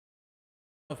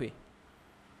Sophie.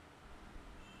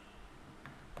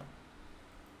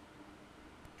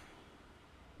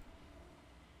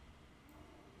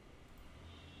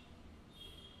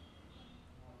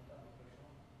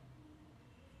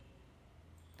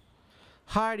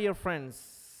 Hi dear friends,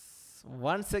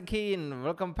 once again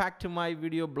welcome back to my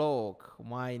video blog.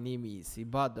 My name is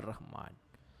Ibad Rahman.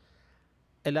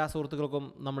 എല്ലാ സുഹൃത്തുക്കൾക്കും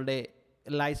നമ്മളുടെ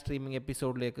live streaming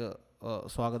എപ്പിസോഡിലേക്ക്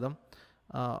സ്വാഗതം.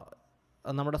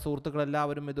 നമ്മുടെ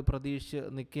സുഹൃത്തുക്കളെല്ലാവരും ഇത് പ്രതീക്ഷിച്ച്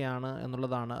നിൽക്കുകയാണ്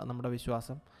എന്നുള്ളതാണ് നമ്മുടെ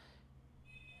വിശ്വാസം.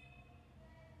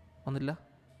 ഒന്നില്ല,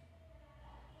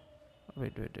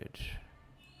 വെയിറ്റ്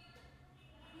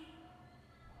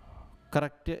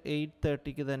കറക്റ്റ്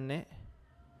 8:30 തന്നെ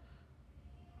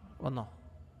വന്നോ?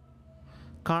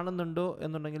 കാണുന്നുണ്ടോ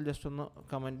എന്നുണ്ടെങ്കിൽ ജസ്റ്റ് ഒന്ന്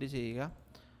കമൻറ്റ് ചെയ്യുക.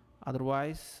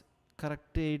 അതർവൈസ്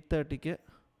കറക്റ്റ് 8:30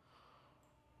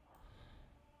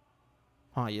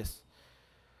 യെസ്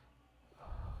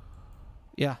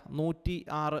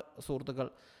 106 സുഹൃത്തുക്കൾ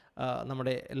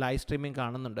നമ്മുടെ ലൈവ് സ്ട്രീമിംഗ്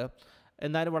കാണുന്നുണ്ട്.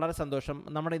 എന്നാലും വളരെ സന്തോഷം.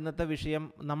 നമ്മുടെ ഇന്നത്തെ വിഷയം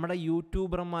നമ്മുടെ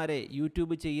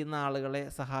യൂട്യൂബ് ചെയ്യുന്ന ആളുകളെ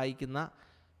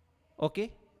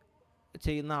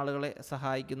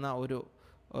സഹായിക്കുന്ന ഒരു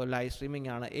ലൈവ്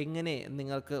സ്ട്രീമിംഗ് ആണ്. എങ്ങനെ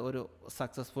നിങ്ങൾക്ക് ഒരു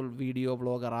സക്സസ്ഫുൾ വീഡിയോ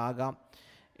ബ്ലോഗർ ആകാം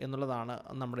എന്നുള്ളതാണ്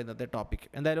നമ്മുടെ ഇന്നത്തെ ടോപ്പിക്.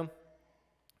 എന്തായാലും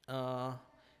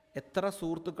എത്ര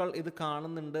സുഹൃത്തുക്കൾ ഇത്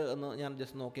കാണുന്നുണ്ട് എന്ന് ഞാൻ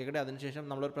ജസ്റ്റ് നോക്കിയേക്കട്ടെ. അതിനുശേഷം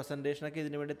നമ്മളൊരു പ്രസൻറ്റേഷനൊക്കെ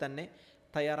ഇതിനു വേണ്ടി തന്നെ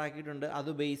തയ്യാറാക്കിയിട്ടുണ്ട്. അത്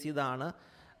ബേസ് ചെയ്താണ്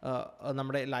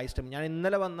നമ്മുടെ ലൈവ് സ്ട്രീമിംഗ്. ഞാൻ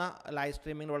ഇന്നലെ വന്ന ലൈവ്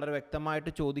സ്ട്രീമിങ്ങിൽ വളരെ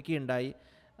വ്യക്തമായിട്ട് ചോദിക്കുകയുണ്ടായി,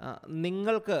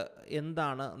 നിങ്ങൾക്ക്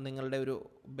എന്താണ് നിങ്ങളുടെ ഒരു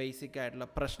ബേസിക് ആയിട്ടുള്ള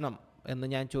പ്രശ്നം എന്ന്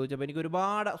ഞാൻ ചോദിച്ചപ്പോൾ എനിക്ക്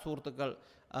ഒരുപാട് സുഹൃത്തുക്കൾ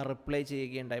റിപ്ലൈ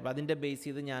ചെയ്യുകയുണ്ടായി. അപ്പോൾ അതിൻ്റെ ബേസ്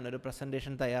ചെയ്ത് ഞാനൊരു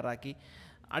പ്രസൻറ്റേഷൻ തയ്യാറാക്കി.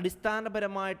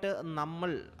 അടിസ്ഥാനപരമായിട്ട്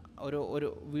നമ്മൾ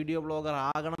ഒരു വീഡിയോ ബ്ലോഗർ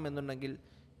ആകണമെന്നുണ്ടെങ്കിൽ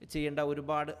ചെയ്യേണ്ട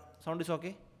ഒരുപാട്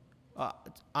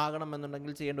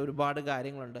ആകണമെന്നുണ്ടെങ്കിൽ ചെയ്യേണ്ട ഒരുപാട്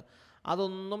കാര്യങ്ങളുണ്ട്.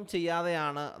 അതൊന്നും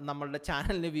ചെയ്യാതെയാണ് നമ്മളുടെ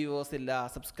ചാനലിന് വ്യൂവേഴ്സ് ഇല്ല,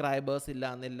 സബ്സ്ക്രൈബേഴ്സ് ഇല്ല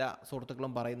എന്നെല്ലാ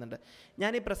സുഹൃത്തുക്കളും പറയുന്നുണ്ട്.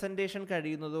 ഞാൻ ഈ പ്രസൻറ്റേഷൻ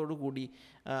കഴിയുന്നതോടുകൂടി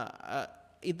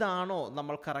ഇതാണോ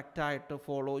നമ്മൾ കറക്റ്റായിട്ട്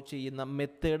ഫോളോ ചെയ്യുന്ന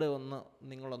മെത്തേഡ് എന്ന്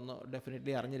നിങ്ങളൊന്ന്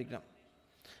ഡെഫിനറ്റ്ലി അറിഞ്ഞിരിക്കണം.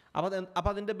 അപ്പോൾ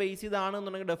അതിൻ്റെ ബേസ്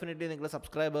ഇതാണെന്നുണ്ടെങ്കിൽ ഡെഫിനറ്റ്ലി നിങ്ങൾ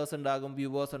സബ്സ്ക്രൈബേഴ്സ് ഉണ്ടാകും,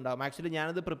 വ്യൂവേഴ്സ് ഉണ്ടാകും. ആക്ച്വലി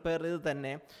ഞാനിത് പ്രിപ്പയർ ചെയ്ത്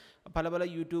തന്നെ പല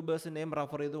യൂട്യൂബേഴ്സിൻ്റെയും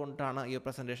റെഫർ ചെയ്തുകൊണ്ടാണ് ഈ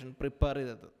പ്രസൻറ്റേഷൻ പ്രിപ്പയർ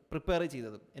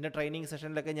ചെയ്തത്. എൻ്റെ ട്രെയിനിങ്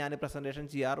സെഷനിലൊക്കെ ഞാൻ പ്രസൻറ്റേഷൻ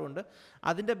ചെയ്യാറുണ്ട്.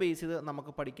 അതിൻ്റെ ബേസ് ചെയ്ത്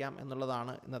നമുക്ക് പഠിക്കാം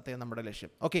എന്നുള്ളതാണ് ഇന്നത്തെ നമ്മുടെ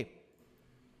ലക്ഷ്യം. Okay,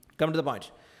 come to the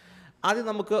point. ആദ്യം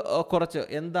നമുക്ക് കുറച്ച്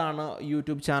എന്താണ്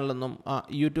യൂട്യൂബ് ചാനലെന്നും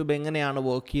യൂട്യൂബ് എങ്ങനെയാണ്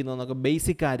വർക്ക് ചെയ്യുന്നതെന്നൊക്കെ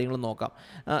ബേസിക് കാര്യങ്ങൾ നോക്കാം.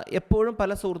 എപ്പോഴും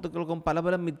പല സുഹൃത്തുക്കൾക്കും പല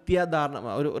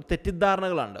ഒരു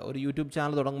തെറ്റിദ്ധാരണകളുണ്ട്. ഒരു യൂട്യൂബ്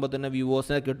ചാനൽ തുടങ്ങുമ്പോൾ തന്നെ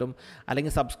വ്യൂവേഴ്സിനെ കിട്ടും,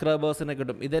 അല്ലെങ്കിൽ സബ്സ്ക്രൈബേഴ്സിനെ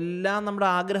കിട്ടും. ഇതെല്ലാം നമ്മുടെ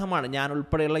ആഗ്രഹമാണ്. ഞാൻ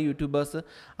ഉൾപ്പെടെയുള്ള യൂട്യൂബേഴ്സ്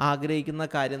ആഗ്രഹിക്കുന്ന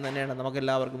കാര്യം തന്നെയാണ്.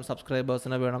 നമുക്കെല്ലാവർക്കും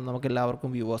സബ്സ്ക്രൈബേഴ്സിനെ വേണം,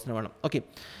 നമുക്കെല്ലാവർക്കും വ്യൂവേഴ്സിനെ വേണം. ഓക്കെ,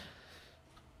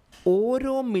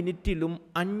 ഓരോ മിനിറ്റിലും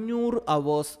 500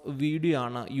 hours വീഡിയോ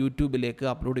ആണ് യൂട്യൂബിലേക്ക്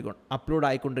അപ്ലോഡ്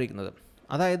ആയിക്കൊണ്ടിരിക്കുന്നത്.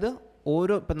 അതായത്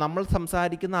ഇപ്പം നമ്മൾ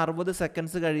സംസാരിക്കുന്ന 60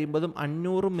 seconds കഴിയുമ്പോഴും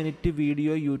 500 minute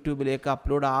വീഡിയോ യൂട്യൂബിലേക്ക്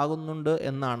അപ്ലോഡ് ആകുന്നുണ്ട്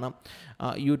എന്നാണ്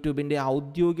യൂട്യൂബിൻ്റെ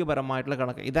ഔദ്യോഗികപരമായിട്ടുള്ള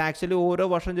കണക്ക്. ഇത് ആക്ച്വലി ഓരോ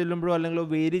വർഷം ചെല്ലുമ്പോഴോ അല്ലെങ്കിൽ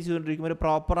വേരി ചെയ്തുകൊണ്ടിരിക്കുമ്പോൾ ഒരു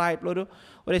പ്രോപ്പറായിട്ടുള്ളൊരു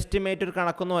എസ്റ്റിമേറ്റ് ഒരു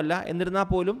കണക്കൊന്നുമല്ല. എന്നിരുന്നാൽ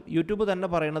പോലും യൂട്യൂബ് തന്നെ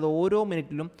പറയുന്നത് ഓരോ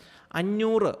മിനിറ്റിലും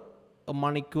 500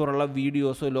 മണിക്കൂറുള്ള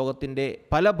വീഡിയോസ് ലോകത്തിൻ്റെ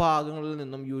പല ഭാഗങ്ങളിൽ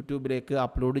നിന്നും യൂട്യൂബിലേക്ക്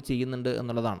അപ്ലോഡ് ചെയ്യുന്നുണ്ട്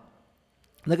എന്നുള്ളതാണ്.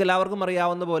 ഇതൊക്കെ എല്ലാവർക്കും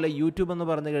അറിയാവുന്ന പോലെ യൂട്യൂബ് എന്ന്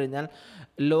പറഞ്ഞു കഴിഞ്ഞാൽ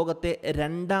ലോകത്തെ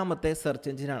 2ാമത്തെ സെർച്ച്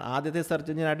എഞ്ചിനാണ്. ആദ്യത്തെ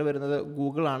സെർച്ച് എഞ്ചിനായിട്ട് വരുന്നത്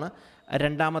ഗൂഗിളാണ്,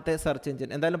 2ാമത്തെ സെർച്ച് എഞ്ചിൻ.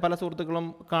 എന്തായാലും പല സുഹൃത്തുക്കളും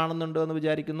കാണുന്നുണ്ട് എന്ന്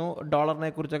വിചാരിക്കുന്നു. ഡോളറിനെ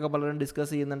കുറിച്ചൊക്കെ പലരും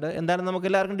ഡിസ്കസ് ചെയ്യുന്നുണ്ട്. എന്തായാലും നമുക്ക്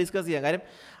എല്ലാവർക്കും ഡിസ്കസ് ചെയ്യാം. കാര്യം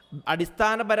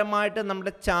അടിസ്ഥാനപരമായിട്ട്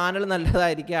നമ്മുടെ ചാനൽ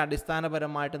നല്ലതായിരിക്കുക,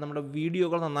 അടിസ്ഥാനപരമായിട്ട് നമ്മുടെ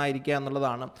വീഡിയോകൾ നന്നായിരിക്കുക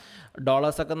എന്നുള്ളതാണ്.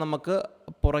 ഡോളേഴ്സൊക്കെ നമുക്ക്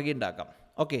പുറകെ ഉണ്ടാക്കാം.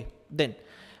 ഓക്കെ, ദെൻ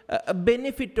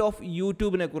ബെനിഫിറ്റ് ഓഫ്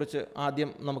യൂട്യൂബിനെ കുറിച്ച് ആദ്യം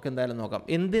നമുക്ക് എന്തായാലും നോക്കാം.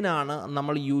 എന്തിനാണ്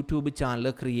നമ്മൾ യൂട്യൂബ് ചാനൽ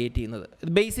ക്രിയേറ്റ് ചെയ്യുന്നത്?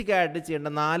 ബേസിക്കായിട്ട്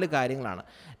ചെയ്യേണ്ട 4 കാര്യങ്ങളാണ്.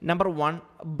 നമ്പർ 1,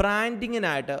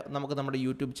 ബ്രാൻഡിങ്ങിനായിട്ട് നമുക്ക് നമ്മുടെ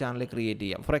യൂട്യൂബ് ചാനൽ ക്രിയേറ്റ്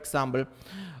ചെയ്യാം. For example,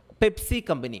 Pepsi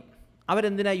company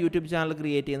അവരെന്തിനാണ് YouTube channel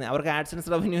create ചെയ്യുന്നത്? അവർക്ക്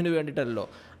ആഡ്സൻസ് റവന്യൂവിന് വേണ്ടിയിട്ടല്ലോ,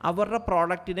 അവരുടെ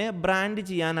പ്രോഡക്റ്റിനെ ബ്രാൻഡ്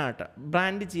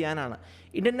ചെയ്യാനാണ്.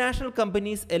 ഇൻ്റർനാഷണൽ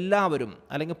കമ്പനീസ് എല്ലാവരും,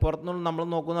 അല്ലെങ്കിൽ പുറത്തുനിന്ന് നമ്മൾ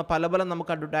നോക്കുന്ന പല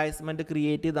നമുക്ക് അഡ്വർടൈസ്മെൻറ്റ്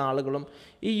ക്രിയേറ്റ് ചെയ്ത ആളുകളും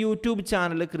ഈ യൂട്യൂബ്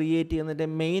ചാനൽ ക്രിയേറ്റ് ചെയ്യുന്നതിൻ്റെ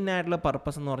മെയിൻ ആയിട്ടുള്ള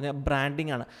പർപ്പസ് എന്ന് പറഞ്ഞാൽ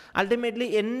ബ്രാൻഡിങ് ആണ്. അൾട്ടിമേറ്റ്ലി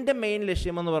എൻ്റെ മെയിൻ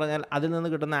ലക്ഷ്യമെന്ന് പറഞ്ഞാൽ അതിൽ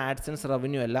നിന്ന് കിട്ടുന്ന ആഡ്സൻസ്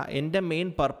റവന്യൂ അല്ല. എൻ്റെ മെയിൻ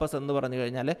പർപ്പസ് എന്ന് പറഞ്ഞു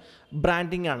കഴിഞ്ഞാൽ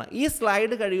ബ്രാൻഡിങ് ആണ്. ഈ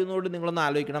സ്ലൈഡ് കഴിയുന്നതോട് നിങ്ങളൊന്ന്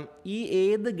ആലോചിക്കണം, ഈ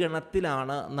ഏത്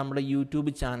ഗണത്തിലാണ് നമ്മുടെ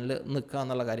യൂട്യൂബ് ചാനൽ നിൽക്കുക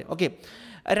എന്നുള്ള കാര്യം. Okay,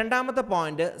 2ാമത്തെ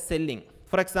point, selling.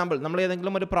 For example, നമ്മൾ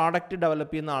ഏതെങ്കിലും ഒരു പ്രോഡക്റ്റ്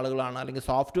ഡെവലപ്പ് ചെയ്യുന്ന ആളുകളാണ്, അല്ലെങ്കിൽ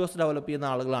സോഫ്റ്റ്വെയർസ് ഡെവലപ്പ് ചെയ്യുന്ന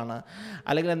ആളുകളാണ്,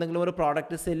 അല്ലെങ്കിൽ എന്തെങ്കിലും ഒരു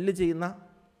പ്രോഡക്റ്റ് സെല്ല് ചെയ്യുന്ന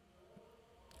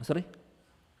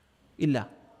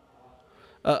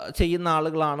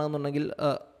ആളുകളാണെന്നുണ്ടെങ്കിൽ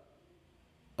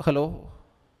ഹലോ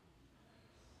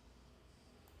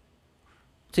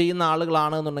ചെയ്യുന്ന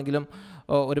ആളുകളാണെന്നുണ്ടെങ്കിലും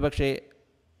ഒരുപക്ഷേ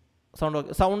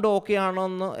സൗണ്ട് ഓക്കെ ആണോ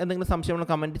എന്ന് എന്തെങ്കിലും സംശയങ്ങൾ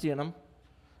കമൻറ്റ് ചെയ്യണം.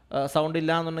 സൗണ്ട്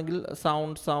ഇല്ല എന്നുണ്ടെങ്കിൽ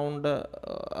സൗണ്ട്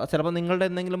ചിലപ്പോൾ നിങ്ങളുടെ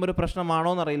എന്തെങ്കിലും ഒരു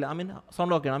പ്രശ്നമാണോ എന്നറിയില്ല.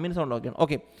 സൗണ്ട് ഓക്കെയാണ്. സൗണ്ട് ഓക്കെയാണ്.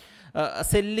 ഓക്കെ.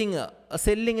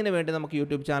 സെല്ലിങ്ങിന് വേണ്ടി നമുക്ക്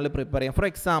യൂട്യൂബ് ചാനൽ പ്രിപ്പയർ ചെയ്യാം. ഫോർ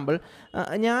എക്സാമ്പിൾ,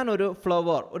 ഞാനൊരു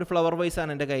ഫ്ലവർ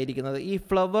വൈസാണ് എൻ്റെ കയ്യിരിക്കുന്നത്. ഈ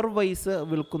ഫ്ലവർ വൈസ്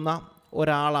വിൽക്കുന്ന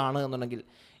ഒരാളാണ് എന്നുണ്ടെങ്കിൽ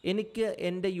എനിക്ക്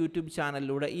എൻ്റെ യൂട്യൂബ്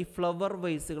ചാനലിലൂടെ ഈ ഫ്ലവർ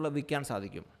വൈസുകൾ വിൽക്കാൻ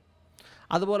സാധിക്കും.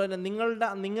 അതുപോലെ തന്നെ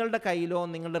നിങ്ങളുടെ കയ്യിലോ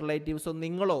നിങ്ങളുടെ റിലേറ്റീവ്സോ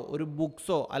നിങ്ങളോ ഒരു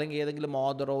ബുക്സോ അല്ലെങ്കിൽ ഏതെങ്കിലും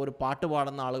ഓതറോ ഒരു പാട്ട്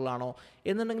പാടുന്ന ആളുകളാണോ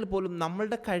എന്നുണ്ടെങ്കിൽ പോലും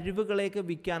നമ്മളുടെ കഴിവുകളേക്ക്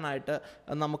വിൽക്കാനായിട്ട്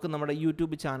നമുക്ക് നമ്മുടെ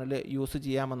യൂട്യൂബ് ചാനൽ യൂസ്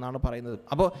ചെയ്യാമെന്നാണ് പറയുന്നത്.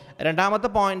 അപ്പോൾ രണ്ടാമത്തെ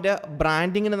പോയിൻ്റ്,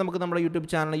 ബ്രാൻഡിങ്ങിന് നമുക്ക് നമ്മുടെ യൂട്യൂബ്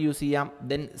ചാനൽ യൂസ് ചെയ്യാം.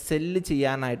 ദെൻ സെല്ല്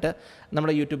ചെയ്യാനായിട്ട്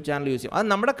നമ്മുടെ യൂട്യൂബ് ചാനൽ യൂസ് ചെയ്യാം. അത്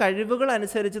നമ്മുടെ കഴിവുകൾ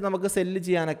അനുസരിച്ച് നമുക്ക് സെല്ല്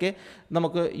ചെയ്യാനൊക്കെ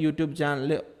നമുക്ക് യൂട്യൂബ്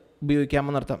ചാനൽ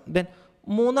ഉപയോഗിക്കാമെന്നർത്ഥം. ദെൻ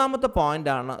മൂന്നാമത്തെ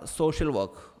പോയിൻ്റാണ് സോഷ്യൽ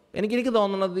വർക്ക്. എനിക്ക്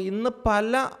തോന്നുന്നത് ഇന്ന്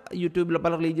പല യൂട്യൂബിൽ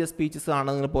പല റിലീജിയസ് സ്പീച്ചസ്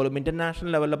ആണെന്നെങ്കിൽ പോലും ഇൻ്റർനാഷണൽ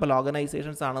ലെവലിലെ പല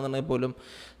ഓർഗനൈസേഷൻസ് ആണെന്നുണ്ടെങ്കിൽ പോലും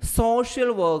സോഷ്യൽ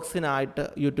വർക്ക്സിനായിട്ട്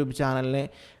യൂട്യൂബ് ചാനലിനെ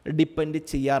ഡിപ്പെൻഡ്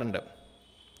ചെയ്യാറുണ്ട്.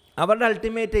 അവരുടെ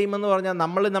അൾട്ടിമേറ്റ് എയിം എന്ന് പറഞ്ഞാൽ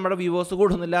നമ്മുടെ വ്യൂവേഴ്സ്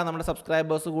കൂടുന്നില്ല, നമ്മുടെ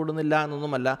സബ്സ്ക്രൈബേഴ്സ് കൂടുന്നില്ല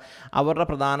എന്നൊന്നുമല്ല. അവരുടെ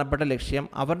പ്രധാനപ്പെട്ട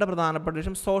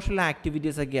ലക്ഷ്യം സോഷ്യൽ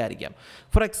ആക്ടിവിറ്റീസ് ഒക്കെ ആയിരിക്കാം.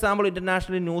 For example,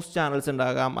 international news channels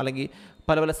ഉണ്ടാകാം, അല്ലെങ്കിൽ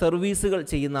പല സർവീസുകൾ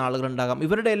ചെയ്യുന്ന ആളുകളുണ്ടാകാം.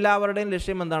 ഇവരുടെ എല്ലാവരുടെയും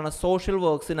ലക്ഷ്യം എന്താണ്? സോഷ്യൽ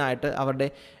വർക്ക്സിനായിട്ട് അവരുടെ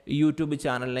യൂട്യൂബ്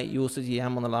ചാനലിനെ യൂസ്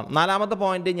ചെയ്യാമെന്നുള്ളതാണ്. നാലാമത്തെ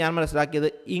പോയിൻ്റ് ഞാൻ മനസ്സിലാക്കിയത്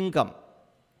ഇൻകം.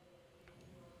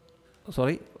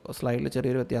 സ്ലൈഡിൽ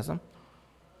ചെറിയൊരു വ്യത്യാസം.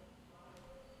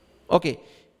 ഓക്കെ,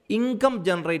 ഇൻകം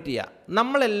ജനറേറ്റ് ചെയ്യുക.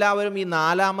 നമ്മളെല്ലാവരും ഈ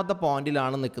നാലാമത്തെ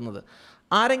പോയിന്റിലാണ് നിൽക്കുന്നത്.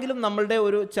 ആരെങ്കിലും നമ്മളുടെ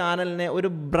ഒരു ചാനലിനെ ഒരു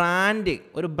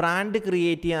ബ്രാൻഡ്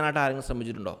ക്രിയേറ്റ് ചെയ്യാനായിട്ട് ആരെങ്കിലും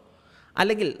ശ്രമിച്ചിട്ടുണ്ടോ?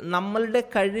 അല്ലെങ്കിൽ നമ്മളുടെ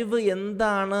കഴിവ്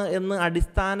എന്താണ് എന്ന്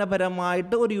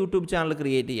അടിസ്ഥാനപരമായിട്ട് ഒരു യൂട്യൂബ് ചാനൽ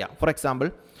ക്രിയേറ്റ് ചെയ്യുക. ഫോർ എക്സാമ്പിൾ,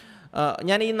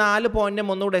 ഞാൻ ഈ 4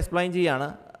 പോയിൻറ്റും ഒന്നുകൂടെ എക്സ്പ്ലെയിൻ ചെയ്യുകയാണ്.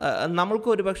 നമ്മൾക്ക്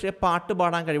ഒരു പക്ഷേ പാട്ട്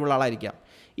പാടാൻ കഴിവുള്ള ആളായിരിക്കാം.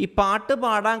 ഈ പാട്ട്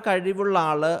പാടാൻ കഴിവുള്ള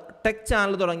ആൾ ടെക്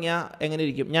ചാനൽ തുടങ്ങിയാൽ എങ്ങനെ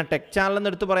ഇരിക്കും? ഞാൻ ടെക് ചാനൽ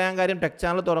എടുത്ത് പറയാൻ കാര്യം ടെക്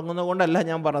ചാനൽ തുടങ്ങുന്നത് കൊണ്ടല്ല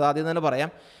ഞാൻ പറഞ്ഞത്, ആദ്യം തന്നെ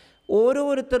പറയാം.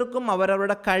 ഓരോരുത്തർക്കും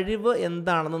അവരവരുടെ കഴിവ്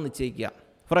എന്താണെന്ന് നിശ്ചയിക്കുക.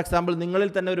 ഫോർ എക്സാമ്പിൾ, നിങ്ങളിൽ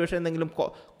തന്നെ ഒരു പക്ഷേ എന്തെങ്കിലും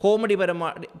കോമഡി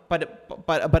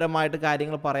പരമായിട്ട്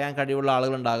കാര്യങ്ങൾ പറയാൻ കഴിവുള്ള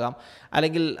ആളുകളുണ്ടാകാം,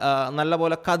 അല്ലെങ്കിൽ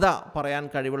നല്ലപോലെ കഥ പറയാൻ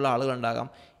കഴിവുള്ള ആളുകളുണ്ടാകാം.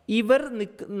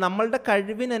 നമ്മളുടെ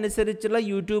കഴിവിനനുസരിച്ചുള്ള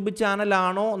യൂട്യൂബ്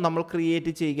ചാനലാണോ നമ്മൾ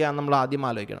ക്രിയേറ്റ് ചെയ്യുക എന്ന് നമ്മൾ ആദ്യം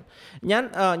ആലോചിക്കണം.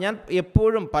 ഞാൻ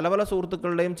എപ്പോഴും പല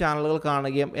സുഹൃത്തുക്കളുടെയും ചാനലുകൾ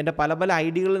കാണുകയും എൻ്റെ പല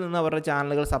ഐഡികളിൽ നിന്ന് അവരുടെ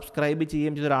ചാനലുകൾ സബ്സ്ക്രൈബ്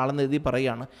ചെയ്യുകയും ചെയ്ത ഒരാളെന്ന് എഴുതി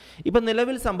പറയുകയാണ്. ഇപ്പം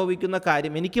നിലവിൽ സംഭവിക്കുന്ന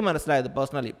കാര്യം എനിക്ക് മനസ്സിലായത്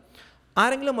പേഴ്സണലി,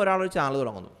 ആരെങ്കിലും ഒരാളൊരു ചാനൽ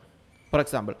തുടങ്ങുന്നു. ഫോർ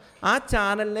എക്സാമ്പിൾ, ആ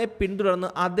ചാനലിനെ പിന്തുടർന്ന്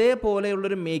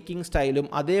അതേപോലെയുള്ളൊരു മേക്കിംഗ് സ്റ്റൈലും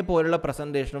അതേപോലെയുള്ള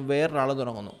പ്രസൻറ്റേഷനും വേറൊരാൾ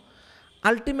തുടങ്ങുന്നു.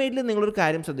 അൾട്ടിമേറ്റ്ലി നിങ്ങളൊരു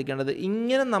കാര്യം ശ്രദ്ധിക്കേണ്ടത്,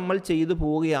 ഇങ്ങനെ നമ്മൾ ചെയ്തു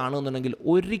പോവുകയാണെന്നുണ്ടെങ്കിൽ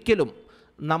ഒരിക്കലും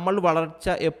നമ്മൾ വളർച്ച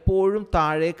എപ്പോഴും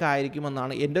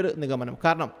താഴേക്കായിരിക്കുമെന്നാണ് എൻ്റെ ഒരു നിഗമനം.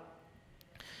 കാരണം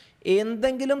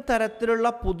എന്തെങ്കിലും തരത്തിലുള്ള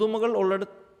പുതുമകൾ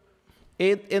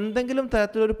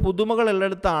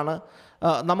ഉള്ളിടത്താണ്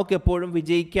നമുക്കെപ്പോഴും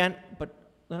വിജയിക്കാൻ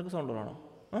നിനക്ക് സൗണ്ട് ആണോ?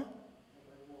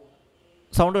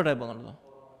 സൗണ്ട് കേട്ടായി പോകുന്നുണ്ടോ?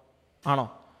 ആണോ?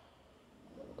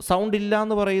 സൗണ്ട് ഇല്ല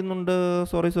എന്ന് പറയുന്നുണ്ട്.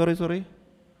 Sorry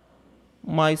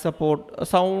my support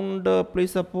sound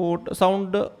please support.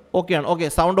 Sound ഓക്കെയാണ്. ഓക്കെ,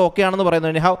 സൗണ്ട് ഓക്കെ ആണെന്ന്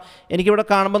പറയുന്നത്. എനിക്കിവിടെ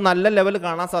കാണുമ്പോൾ നല്ല ലെവൽ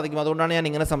കാണാൻ സാധിക്കും, അതുകൊണ്ടാണ് ഞാൻ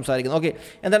ഇങ്ങനെ സംസാരിക്കുന്നത്. ഓക്കെ,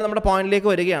 എന്തായാലും നമ്മുടെ പോയിന്റിലേക്ക്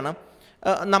വരികയാണ്.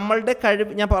 നമ്മളുടെ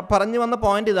കഴിവ്, ഞാൻ പറഞ്ഞു വന്ന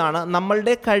പോയിന്റ് ഇതാണ്.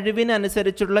 നമ്മളുടെ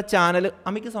കഴിവിനനുസരിച്ചുള്ള ചാനൽ,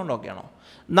 അമ്മയ്ക്ക് സൗണ്ട് ഓക്കെയാണോ?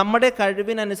 നമ്മുടെ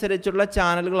കഴിവിനനുസരിച്ചുള്ള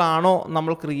ചാനലുകളാണോ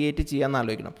നമ്മൾ ക്രിയേറ്റ് ചെയ്യാൻ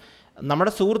ആലോചിക്കണം.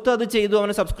 നമ്മുടെ സുഹൃത്ത് അത് ചെയ്തു,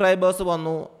 അവന് സബ്സ്ക്രൈബേഴ്സ്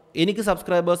വന്നു, എനിക്ക്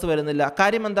സബ്സ്ക്രൈബേഴ്സ് വരുന്നില്ല.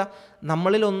 കാര്യം എന്താ?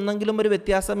 നമ്മളിൽ ഒന്നെങ്കിലും ഒരു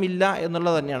വ്യത്യാസമില്ല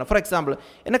എന്നുള്ളത് തന്നെയാണ്. ഫോർ എക്സാമ്പിൾ,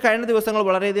 എന്നെ കഴിഞ്ഞ ദിവസങ്ങൾ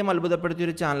വളരെയധികം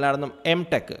അത്ഭുതപ്പെടുത്തിയൊരു ചാനലായിരുന്നു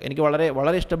എംടെക്. എനിക്ക്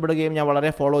വളരെ ഇഷ്ടപ്പെടുകയും ഞാൻ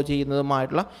വളരെ ഫോളോ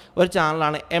ചെയ്യുന്നതുമായിട്ടുള്ള ഒരു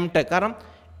ചാനലാണ് എംടെക്. കാരണം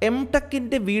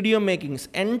എംടെക്കിൻ്റെ വീഡിയോ മേക്കിങ്സ്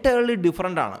എൻറ്റയർലി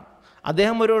ഡിഫറൻ്റ് ആണ്.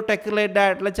 അദ്ദേഹം ഒരു ടെക് റിലേറ്റഡ്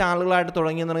ആയിട്ടുള്ള ചാനലുകളായിട്ട്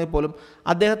തുടങ്ങിയെന്നുണ്ടെങ്കിൽ പോലും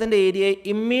അദ്ദേഹത്തിൻ്റെ ഏരിയയെ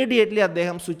ഇമ്മീഡിയറ്റ്ലി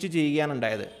അദ്ദേഹം സ്വിച്ച് ചെയ്യുകയാണ്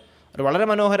ഉണ്ടായത്. ഒരു വളരെ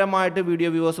മനോഹരമായിട്ട് വീഡിയോ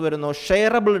വ്യൂവേഴ്സ് വരുന്നു,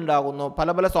 ഷെയറബിൾ ഉണ്ടാകുന്നു,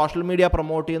 പല സോഷ്യൽ മീഡിയ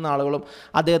പ്രൊമോട്ട് ചെയ്യുന്ന ആളുകളും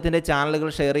അദ്ദേഹത്തിൻ്റെ ചാനലുകൾ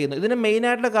ഷെയർ ചെയ്യുന്നു. ഇതിന്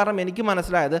മെയിനായിട്ടുള്ള കാരണം എനിക്ക്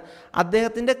മനസ്സിലായത്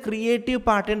അദ്ദേഹത്തിൻ്റെ ക്രിയേറ്റീവ്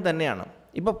പാറ്റേൺ തന്നെയാണ്.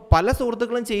 ഇപ്പോൾ പല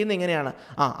സുഹൃത്തുക്കളും ചെയ്യുന്നത് ഇങ്ങനെയാണ്,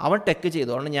 അവൻ ടെക്ക് ചെയ്തു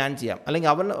അതുകൊണ്ട് ഞാൻ ചെയ്യാം, അല്ലെങ്കിൽ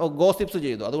അവൻ ഗോസിപ്സ്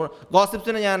ചെയ്തു അതുകൊണ്ട്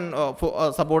ഗോസിപ്സിനെ ഞാൻ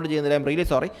സപ്പോർട്ട് ചെയ്യുന്നില്ല, I am really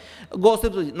sorry,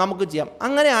 gossips നമുക്ക് ചെയ്യാം.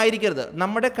 അങ്ങനെ ആയിരിക്കരുത്.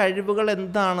 നമ്മുടെ കഴിവുകൾ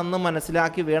എന്താണെന്ന്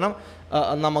മനസ്സിലാക്കി വേണം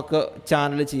നമുക്ക്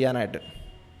ചാനൽ ചെയ്യാനായിട്ട്.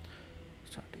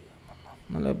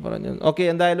 നല്ല പറഞ്ഞു. ഓക്കെ,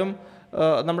 എന്തായാലും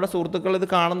നമ്മുടെ സുഹൃത്തുക്കൾ ഇത്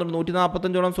കാണുന്നുണ്ട്.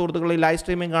 145ഓളം സുഹൃത്തുക്കൾ ഈ ലൈവ്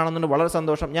സ്ട്രീമിംഗ് കാണുന്നുണ്ട്. വളരെ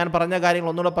സന്തോഷം. ഞാൻ പറഞ്ഞ കാര്യങ്ങൾ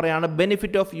ഒന്നുകൂടെ പറയുകയാണ്.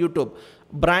 ബെനിഫിറ്റ് ഓഫ് യൂട്യൂബ്: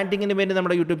 ബ്രാൻഡിങ്ങിന് വേണ്ടി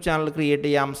നമ്മുടെ യൂട്യൂബ് ചാനൽ ക്രിയേറ്റ്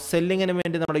ചെയ്യാം, സെല്ലിങ്ങിന്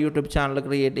വേണ്ടി നമ്മുടെ യൂട്യൂബ് ചാനൽ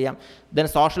ക്രിയേറ്റ് ചെയ്യാം, then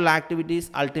social activities,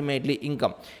 ultimately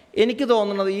income. എനിക്ക്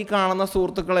തോന്നുന്നത് ഈ കാണുന്ന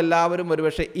സുഹൃത്തുക്കൾ എല്ലാവരും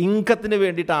ഒരുപക്ഷെ ഇൻകത്തിന്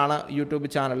വേണ്ടിയിട്ടാണ് യൂട്യൂബ്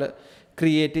ചാനൽ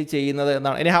ക്രിയേറ്റ് ചെയ്യുന്നത്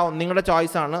എന്നാണ്. ഇനി നിങ്ങളുടെ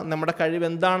ചോയ്സാണ്. നമ്മുടെ കഴിവ്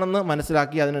എന്താണെന്ന്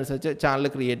മനസ്സിലാക്കി അതിനനുസരിച്ച് ചാനൽ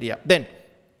ക്രിയേറ്റ് ചെയ്യാം. Then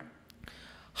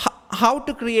how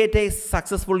to create A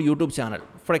successful YouTube channel.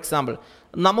 For example,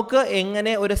 നമുക്ക്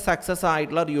എങ്ങനെ ഒരു സക്സസ്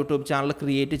ആയിട്ടുള്ള ഒരു യൂട്യൂബ് ചാനൽ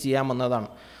ക്രിയേറ്റ് ചെയ്യാമെന്നതാണ്.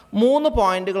 3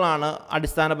 പോയിന്റുകളാണ്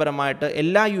അടിസ്ഥാനപരമായിട്ട്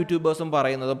എല്ലാ യൂട്യൂബേഴ്സും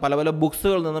പറയുന്നതും പല പല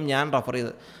ബുക്സുകളിൽ നിന്നും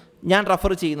ഞാൻ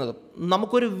റെഫർ ചെയ്യുന്നതും.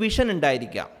 നമുക്കൊരു വിഷൻ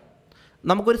ഉണ്ടായിരിക്കാം,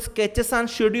 നമുക്കൊരു സ്കെച്ചസ്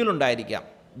ആൻഡ് ഷെഡ്യൂൾ ഉണ്ടായിരിക്കാം,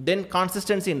 ദെൻ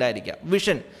കൺസിസ്റ്റൻസി ഉണ്ടായിരിക്കാം.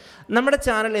 വിഷൻ, നമ്മുടെ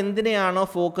ചാനൽ എന്തിനെയാണോ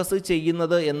ഫോക്കസ്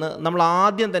ചെയ്യുന്നത് എന്ന് നമ്മൾ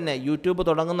ആദ്യം തന്നെ, യൂട്യൂബ്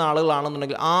തുടങ്ങുന്ന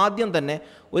ആളുകളാണെന്നുണ്ടെങ്കിൽ ആദ്യം തന്നെ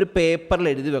ഒരു പേപ്പറിൽ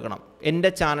എഴുതി വെക്കണം. എൻ്റെ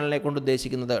ചാനലിനെ കൊണ്ട്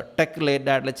ഉദ്ദേശിക്കുന്നത് ടെക്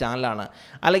റിലേറ്റഡ് ആയിട്ടുള്ള ചാനലാണ്,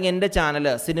 അല്ലെങ്കിൽ എൻ്റെ ചാനൽ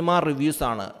സിനിമ റിവ്യൂസ്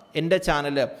ആണ്, എൻ്റെ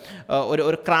ചാനൽ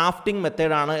ഒരു ക്രാഫ്റ്റിംഗ്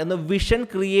മെത്തേഡാണ് എന്ന് വിഷൻ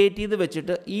ക്രിയേറ്റ് ചെയ്ത്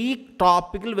വെച്ചിട്ട് ഈ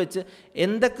ടോപ്പിക്കിൽ വെച്ച്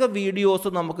എന്തൊക്കെ വീഡിയോസ്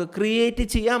നമുക്ക് ക്രിയേറ്റ്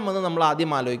ചെയ്യാമെന്ന് നമ്മൾ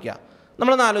ആദ്യം ആലോചിക്കുക.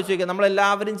 നമ്മളൊന്ന് ആലോചിച്ച് നോക്കുക,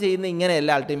 നമ്മളെല്ലാവരും ചെയ്യുന്ന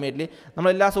ഇങ്ങനെയല്ല. അൾട്ടിമേറ്റ്ലി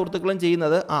നമ്മളെല്ലാ സുഹൃത്തുക്കളും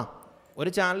ചെയ്യുന്നത് ഒരു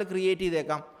ചാനൽ ക്രിയേറ്റ്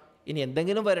ചെയ്തേക്കാം, ഇനി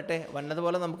എന്തെങ്കിലും വരട്ടെ,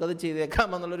 വന്നതുപോലെ നമുക്കത് ചെയ്തേക്കാം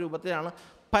എന്നുള്ള രൂപത്തിലാണ്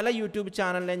പല യൂട്യൂബ്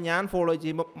ചാനലിനെ ഞാൻ ഫോളോ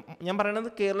ചെയ്യുമ്പോൾ. ഞാൻ പറയുന്നത്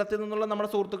കേരളത്തിൽ നിന്നുള്ള നമ്മുടെ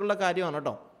സുഹൃത്തുക്കളുടെ കാര്യമാണ്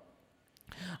കേട്ടോ.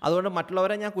 അതുകൊണ്ട്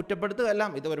മറ്റുള്ളവരെ ഞാൻ കുറ്റപ്പെടുത്തുകയല്ല,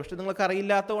 ഇത് ഒരുപക്ഷെ നിങ്ങൾക്ക്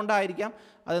അറിയില്ലാത്തത് കൊണ്ടായിരിക്കാം.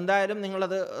 അതെന്തായാലും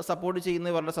നിങ്ങളത് സപ്പോർട്ട്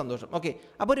ചെയ്യുന്നത് വളരെ സന്തോഷം. ഓക്കെ,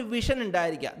 അപ്പോൾ ഒരു വിഷൻ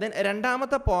ഉണ്ടായിരിക്കുക. ദെൻ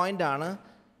രണ്ടാമത്തെ പോയിൻ്റാണ്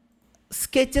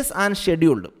സ്കെച്ചസ് ആൻഡ്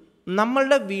ഷെഡ്യൂൾഡ്.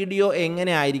 നമ്മളുടെ വീഡിയോ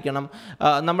എങ്ങനെ ആയിരിക്കണം,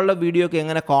 നമ്മളുടെ വീഡിയോക്ക്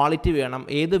എങ്ങനെ ക്വാളിറ്റി വേണം,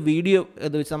 ഏത് വീഡിയോ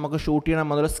ഇത് വെച്ച് നമുക്ക് ഷൂട്ട് ചെയ്യണം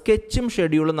എന്നുള്ള സ്കെച്ചും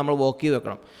ഷെഡ്യൂളും നമ്മൾ വർക്ക് ചെയ്ത്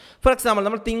വെക്കണം. ഫോർ എക്സാമ്പിൾ,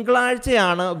 നമ്മൾ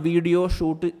തിങ്കളാഴ്ചയാണ്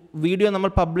വീഡിയോ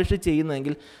നമ്മൾ പബ്ലിഷ്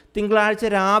ചെയ്യുന്നതെങ്കിൽ തിങ്കളാഴ്ച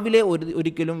രാവിലെ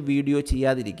ഒരിക്കലും വീഡിയോ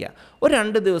ചെയ്യാതിരിക്കുക. ഒരു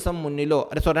 2 ദിവസം മുന്നിലോ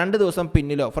 2 ദിവസം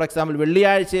പിന്നിലോ, ഫോർ എക്സാമ്പിൾ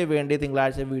വെള്ളിയാഴ്ചയെ വേണ്ടി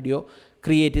തിങ്കളാഴ്ച വീഡിയോ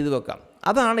ക്രിയേറ്റ് ചെയ്ത് വെക്കാം.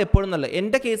 അതാണ് എപ്പോഴും നല്ലത്.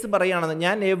 എൻ്റെ കേസ് പറയുകയാണെന്ന്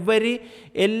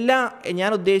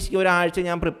ഞാൻ ഉദ്ദേശിക്കുന്ന ഒരാഴ്ച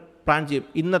ഞാൻ പ്ലാൻ ചെയ്യും.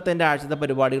 ഇന്നത്തെ എൻ്റെ ആഴ്ചത്തെ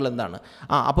പരിപാടികൾ എന്താണ്,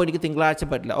 അപ്പോൾ എനിക്ക് തിങ്കളാഴ്ച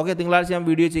പറ്റില്ല, ഓക്കെ തിങ്കളാഴ്ച ഞാൻ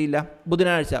വീഡിയോ ചെയ്യില്ല.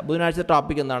 ബുധനാഴ്ച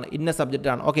ടോപ്പിക് എന്താണ്, ഇന്ന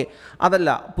സബ്ജക്റ്റാണ്, ഓക്കെ അതല്ല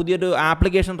പുതിയൊരു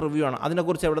ആപ്ലിക്കേഷൻ റിവ്യൂ ആണ്,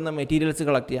 അതിനെക്കുറിച്ച് എവിടെ നിന്ന് മെറ്റീരിയൽസ്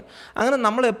കളക്ട് ചെയ്യാം. അങ്ങനെ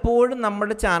നമ്മളെപ്പോഴും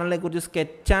നമ്മുടെ ചാനലിനെക്കുറിച്ച്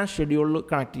സ്കെച്ച് ആൻഡ് ഷെഡ്യൂൾ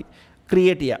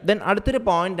ക്രിയേറ്റ് ചെയ്യുക. ദെൻ അടുത്തൊരു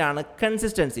പോയിൻ്റാണ്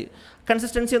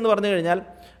കൺസിസ്റ്റൻസി എന്ന് പറഞ്ഞു കഴിഞ്ഞാൽ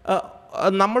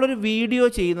നമ്മളൊരു വീഡിയോ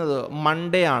ചെയ്യുന്നത്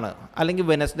മൺഡേ ആണ്, അല്ലെങ്കിൽ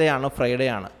വെനസ്ഡേ ആണ്, ഫ്രൈഡേ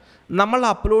ആണ്. നമ്മൾ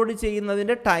അപ്ലോഡ്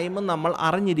ചെയ്യുന്നതിൻ്റെ ടൈം നമ്മൾ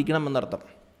അറിഞ്ഞിരിക്കണം എന്നർത്ഥം.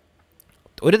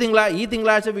 ഈ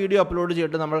തിങ്കളാഴ്ച വീഡിയോ അപ്ലോഡ്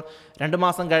ചെയ്തിട്ട് നമ്മൾ 2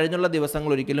 മാസം കഴിഞ്ഞുള്ള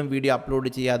ദിവസങ്ങൾ ഒരിക്കലും വീഡിയോ അപ്ലോഡ്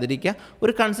ചെയ്യാതിരിക്കുക.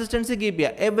 ഒരു കൺസിസ്റ്റൻസി കീപ്പ്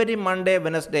ചെയ്യുക. എവറി മൺഡേ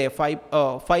വെനസ്ഡേ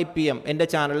 5 PM എൻ്റെ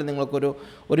ചാനലിൽ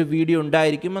നിങ്ങൾക്കൊരു വീഡിയോ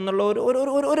ഉണ്ടായിരിക്കും എന്നുള്ള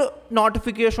ഒരു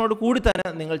നോട്ടിഫിക്കേഷനോട് കൂടി തന്നെ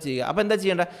നിങ്ങൾ ചെയ്യുക. അപ്പോൾ എന്താ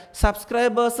ചെയ്യേണ്ടത്,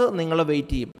 സബ്സ്ക്രൈബേഴ്സ് നിങ്ങളെ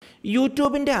വെയിറ്റ് ചെയ്യും.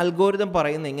 യൂട്യൂബിൻ്റെ അൽഗോരിതം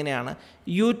പറയുന്നത് എങ്ങനെയാണ്,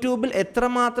 യൂട്യൂബിൽ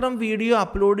എത്രമാത്രം വീഡിയോ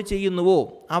അപ്ലോഡ് ചെയ്യുന്നുവോ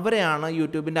അവരെയാണ്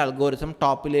യൂട്യൂബിൻ്റെ അൽഗോരിതം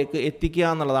ടോപ്പിലേക്ക് എത്തിക്കുക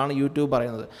എന്നുള്ളതാണ് യൂട്യൂബ്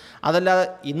പറയുന്നത്. അതല്ലാതെ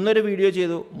ഇന്നൊരു വീഡിയോ ചെയ്തു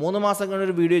 3 മാസം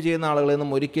കഴിഞ്ഞൊരു വീഡിയോ ചെയ്യുന്ന ആളുകളിൽ നിന്നും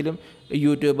ഒരിക്കലും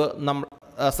യൂട്യൂബ്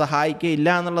സഹായിക്കുകയില്ല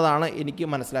എന്നുള്ളതാണ് എനിക്ക്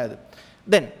മനസ്സിലായത്.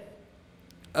 ദെൻ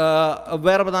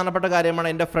വേറെ പ്രധാനപ്പെട്ട കാര്യമാണ്,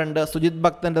 എൻ്റെ ഫ്രണ്ട് സുജിത്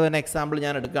ഭക്തൻ്റെ തന്നെ എക്സാമ്പിൾ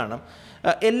ഞാൻ എടുക്കുകയാണ്.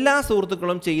 എല്ലാ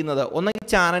സുഹൃത്തുക്കളും ചെയ്യുന്നത് ഒന്നെങ്കിൽ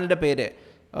ചാനലിൻ്റെ പേര്,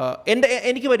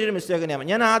 എനിക്ക് പറ്റിയൊരു മിസ്റ്റേക്ക് തന്നെയാണ്.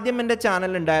 ഞാൻ ആദ്യം എൻ്റെ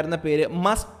ചാനലിലുണ്ടായിരുന്ന പേര്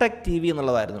മസ്റ്റെക് TV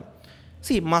എന്നുള്ളതായിരുന്നു.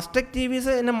 മസ്റ്റെക്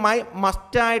TVസ് എന്നെ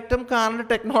മസ്റ്റായിട്ടും കാണുന്ന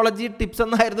ടെക്നോളജി ടിപ്സ്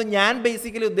എന്നായിരുന്നു ഞാൻ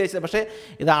ബേസിക്കലി ഉദ്ദേശിച്ചത്. പക്ഷേ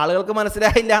ഇത് ആളുകൾക്ക്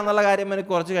മനസ്സിലായില്ല എന്നുള്ള കാര്യം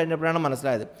എനിക്ക് കുറച്ച് കഴിഞ്ഞപ്പോഴാണ്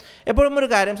മനസ്സിലായത്. എപ്പോഴും ഒരു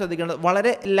കാര്യം ശ്രദ്ധിക്കേണ്ടത്,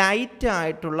 വളരെ ലൈറ്റ്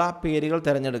ആയിട്ടുള്ള പേരുകൾ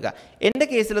തിരഞ്ഞെടുക്കുക. എൻ്റെ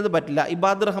കേസിൽ അത് പറ്റില്ല.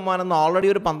 ഇബാദ് റഹ്മാൻ എന്ന് ഓൾറെഡി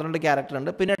ഒരു 12 ക്യാരക്ടർ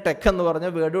ഉണ്ട്, പിന്നെ ടെക് എന്ന് പറഞ്ഞ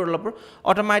വേർഡ് ഉള്ളപ്പോൾ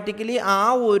ഓട്ടോമാറ്റിക്കലി ആ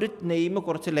ഒരു നെയിം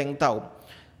കുറച്ച് ലെങ്ത് ആവും.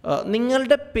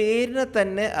 നിങ്ങളുടെ പേരിനെ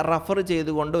തന്നെ റെഫർ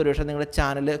ചെയ്തുകൊണ്ട് ഒരുപക്ഷെ നിങ്ങളുടെ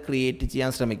ചാനൽ ക്രിയേറ്റ് ചെയ്യാൻ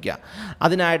ശ്രമിക്കുക.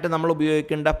 അതിനായിട്ട് നമ്മൾ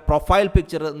ഉപയോഗിക്കേണ്ട പ്രൊഫൈൽ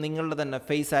പിക്ചർ നിങ്ങളുടെ തന്നെ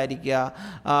ഫേസ് ആയിരിക്കുക.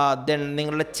 ദെൻ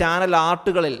നിങ്ങളുടെ ചാനൽ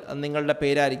ആർട്ടുകളിൽ നിങ്ങളുടെ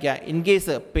പേരായിരിക്കുക. ഇൻ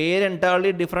കേസ് പേര്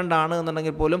എൻറ്റയർലി ഡിഫറെൻ്റ് ആണ്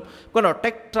എന്നുണ്ടെങ്കിൽ പോലും കണ്ടോ,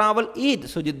 ടെക് ട്രാവൽ ഈറ്റ്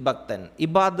സുജിത് ഭക്തൻ,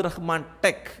 ഇബാദ് റഹ്മാൻ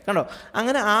ടെക്, കണ്ടോ,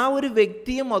 അങ്ങനെ ആ ഒരു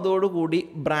വ്യക്തിയും അതോടുകൂടി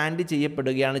ബ്രാൻഡ്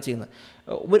ചെയ്യപ്പെടുകയാണ് ചെയ്യുന്നത്.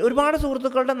 ഒരുപാട്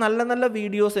സുഹൃത്തുക്കളുടെ നല്ല നല്ല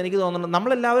വീഡിയോസ് എനിക്ക് തോന്നുന്നുണ്ട്.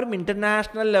 നമ്മളെല്ലാവരും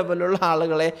ഇൻ്റർനാഷണൽ ലെവലുള്ള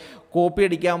ആളുകളെ കോപ്പി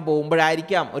അടിക്കാൻ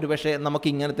പോകുമ്പോഴായിരിക്കാം ഒരു പക്ഷേ നമുക്ക്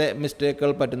ഇങ്ങനത്തെ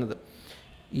മിസ്റ്റേക്കുകൾ പറ്റുന്നത്.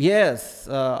 യെസ്,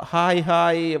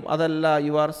 ഹായ് അതല്ല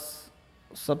യുവർ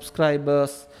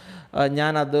സബ്സ്ക്രൈബേഴ്സ്,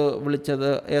 ഞാനത്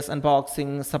വിളിച്ചത് യെസ്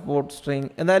അൺബോക്സിങ് സപ്പോർട്ട്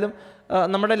സ്ട്രിങ്. എന്തായാലും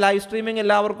നമ്മുടെ ലൈവ് സ്ട്രീമിംഗ്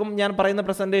എല്ലാവർക്കും, ഞാൻ പറയുന്ന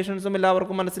പ്രസൻറ്റേഷൻസും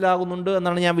എല്ലാവർക്കും മനസ്സിലാകുന്നുണ്ട്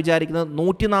എന്നാണ് ഞാൻ വിചാരിക്കുന്നത്.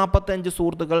 145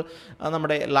 സുഹൃത്തുക്കൾ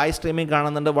നമ്മുടെ ലൈവ് സ്ട്രീമിംഗ്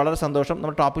കാണുന്നുണ്ട്, വളരെ സന്തോഷം.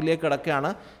 നമ്മൾ ടോപ്പിലേക്ക്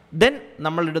കിടക്കുകയാണ്. ദെൻ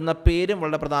നമ്മളിടുന്ന പേരും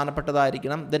വളരെ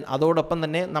പ്രധാനപ്പെട്ടതായിരിക്കണം. ദെൻ അതോടൊപ്പം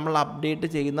തന്നെ നമ്മൾ അപ്ഡേറ്റ്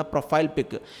ചെയ്യുന്ന പ്രൊഫൈൽ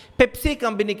പിക്ക്. പെപ്സി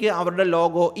കമ്പനിക്ക് അവരുടെ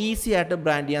ലോഗോ ഈസി ആയിട്ട്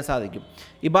ബ്രാൻഡ് ചെയ്യാൻ സാധിക്കും.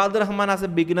 ഇബാദ് റഹ്മാൻ ആസ്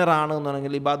എ ബിഗിനർ ആണ്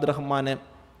എന്നുണ്ടെങ്കിൽ ഇബാദ് റഹ്മാൻ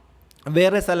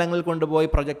വേറെ സ്ഥലങ്ങളിൽ കൊണ്ടുപോയി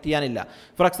പ്രൊജക്റ്റ് ചെയ്യാനില്ല.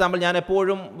 ഫോർ എക്സാമ്പിൾ ഞാൻ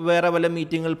എപ്പോഴും വേറെ വല്ല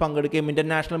മീറ്റിങ്ങിൽ പങ്കെടുക്കുകയും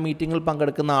ഇൻ്റർനാഷണൽ മീറ്റിങ്ങിൽ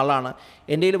പങ്കെടുക്കുന്ന ആളാണ്.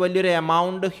 എൻ്റെ കയ്യിൽ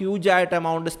വലിയൊരു ഹ്യൂജായിട്ട്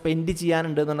എമൗണ്ട് സ്പെൻഡ്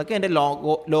ചെയ്യാനുണ്ട് എന്നുണ്ടെങ്കിൽ എൻ്റെ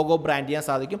ലോഗോ ബ്രാൻഡ് ചെയ്യാൻ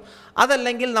സാധിക്കും.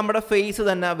 അതല്ലെങ്കിൽ നമ്മുടെ ഫേസ്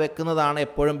തന്നെ വെക്കുന്നതാണ്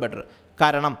എപ്പോഴും ബെറ്റർ.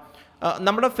 കാരണം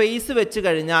നമ്മുടെ ഫേസ് വെച്ച്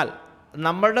കഴിഞ്ഞാൽ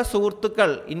നമ്മുടെ സുഹൃത്തുക്കൾ,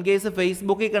 ഇൻ കേസ്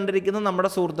ഫേസ്ബുക്കിൽ കണ്ടിരിക്കുന്ന നമ്മുടെ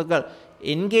സുഹൃത്തുക്കൾ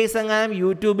ഇൻ കേസ് എങ്ങാനും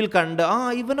യൂട്യൂബിൽ കണ്ട്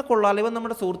ഇവനെ കൊള്ളാലോ, ഇവൻ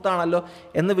നമ്മുടെ സുഹൃത്താണല്ലോ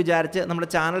എന്ന് വിചാരിച്ച് നമ്മുടെ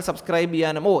ചാനൽ സബ്സ്ക്രൈബ്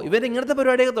ചെയ്യാനും ഇവർ ഇങ്ങനത്തെ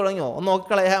പരിപാടിയൊക്കെ തുടങ്ങിയോ ഒന്ന്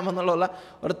നോക്കിക്കളയാമെന്നുള്ള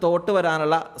ഒരു തോട്ട്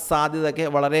വരാനുള്ള സാധ്യതയൊക്കെ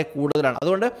വളരെ കൂടുതലാണ്.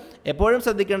 അതുകൊണ്ട് എപ്പോഴും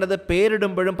ശ്രദ്ധിക്കേണ്ടത്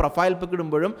പേരിടുമ്പോഴും പ്രൊഫൈൽ പിക്ക്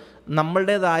ഇടുമ്പോഴും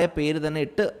നമ്മളുടേതായ പേര് തന്നെ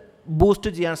ഇട്ട് ബൂസ്റ്റ്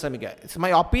ചെയ്യാൻ ശ്രമിക്കുക. It's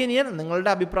my opinion.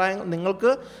 നിങ്ങളുടെ അഭിപ്രായം,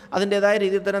 നിങ്ങൾക്ക് അതിൻ്റേതായ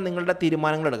രീതിയിൽ തന്നെ നിങ്ങളുടെ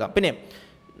തീരുമാനങ്ങൾ എടുക്കാം. പിന്നെ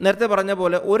നേരത്തെ പറഞ്ഞ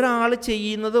പോലെ ഒരാൾ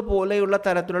ചെയ്യുന്നത് പോലെയുള്ള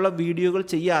തരത്തിലുള്ള വീഡിയോകൾ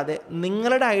ചെയ്യാതെ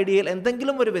നിങ്ങളുടെ ഐഡിയയിൽ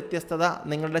എന്തെങ്കിലും ഒരു വ്യത്യസ്തത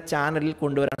നിങ്ങളുടെ ചാനലിൽ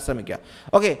കൊണ്ടുവരാൻ ശ്രമിക്കുക.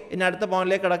 ഓക്കെ, ഇനി അടുത്ത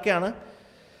പോയിന്റിലേക്ക് കിടക്കുകയാണ്.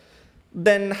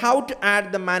 Then how to add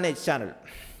the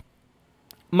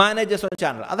managers on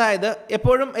channel. അതായത്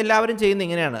എപ്പോഴും എല്ലാവരും ചെയ്യുന്നത്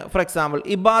ഇങ്ങനെയാണ്. ഫോർ എക്സാമ്പിൾ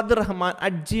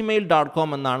ibadrahman@gmail.com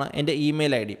എന്നാണ് എൻ്റെ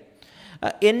ഇമെയിൽ ID.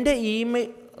 എൻ്റെ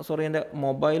എൻ്റെ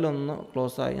മൊബൈലൊന്ന്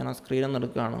ക്ലോസ് ആയി, ഞാൻ ആ സ്ക്രീനൊന്ന്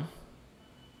എടുക്കുകയാണ്.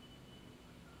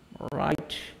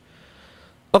 Right,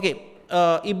 okay.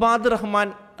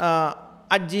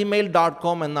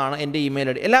 ibadrahman@gmail.com എന്നാണ് എൻ്റെ ഇമെയിൽ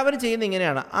ID. എല്ലാവരും ചെയ്യുന്നത്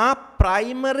ഇങ്ങനെയാണ്. ആ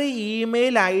പ്രൈമറി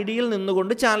ഇമെയിൽ IDയിൽ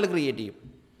നിന്നുകൊണ്ട് ചാനൽ ക്രിയേറ്റ് ചെയ്യും.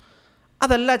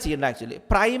 അതല്ല ചെയ്യേണ്ട. ആക്ച്വലി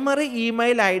പ്രൈമറി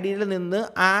ഇമെയിൽ IDയിൽ നിന്ന്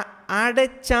ആഡ് എ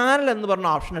ചാനൽ എന്ന് പറഞ്ഞ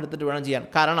ഓപ്ഷൻ എടുത്തിട്ട് വേണം ചെയ്യാൻ.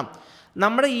 കാരണം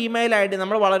നമ്മുടെ ഇമെയിൽ ID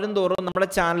നമ്മൾ വളരും തോറും നമ്മുടെ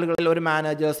ചാനലുകളിൽ ഒരു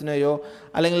മാനേജേഴ്സിനെയോ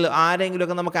അല്ലെങ്കിൽ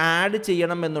ആരെങ്കിലുമൊക്കെ നമുക്ക് ആഡ്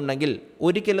ചെയ്യണം എന്നുണ്ടെങ്കിൽ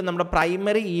ഒരിക്കലും നമ്മുടെ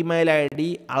പ്രൈമറി ഇമെയിൽ ID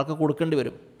ആൾക്ക് കൊടുക്കേണ്ടി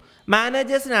വരും.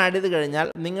 മാനേജേഴ്സിന് ആഡ് ചെയ്ത് കഴിഞ്ഞാൽ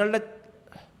നിങ്ങളുടെ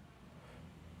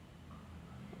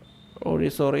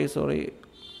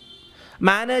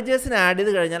മാനേജേഴ്സിന് ആഡ്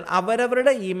ചെയ്ത് കഴിഞ്ഞാൽ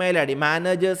അവരവരുടെ ഇമെയിൽ ID,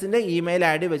 മാനേജേഴ്സിൻ്റെ ഇമെയിൽ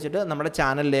ID വെച്ചിട്ട് നമ്മുടെ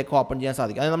ചാനലിലേക്ക് ഓപ്പൺ ചെയ്യാൻ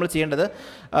സാധിക്കും. അത് നമ്മൾ ചെയ്യേണ്ടത്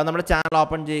നമ്മുടെ ചാനൽ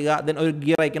ഓപ്പൺ ചെയ്യുക, അതിന് ഒരു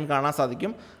ഗിയർ ഐക്കൺ കാണാൻ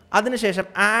സാധിക്കും. അതിനുശേഷം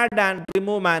ആഡ് ആൻഡ്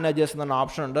റിമൂവ് മാനേജേഴ്സ് എന്ന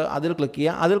ഓപ്ഷൻ ഉണ്ട്, അതിൽ ക്ലിക്ക്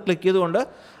ചെയ്യുക. അതിൽ ക്ലിക്ക് ചെയ്തുകൊണ്ട്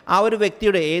ആ ഒരു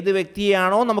വ്യക്തിയുടെ ഏത്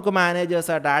വ്യക്തിയാണോ നമുക്ക്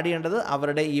മാനേജേഴ്സായിട്ട് ആഡ് ചെയ്യേണ്ടത്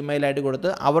അവരുടെ ഇമെയിൽ ID കൊടുത്ത്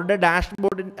അവരുടെ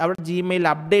ഡാഷ്ബോർഡിൽ അവരുടെ ജിമെയിൽ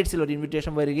അപ്ഡേറ്റ്സിൽ ഒരു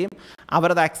ഇൻവിറ്റേഷൻ വരികയും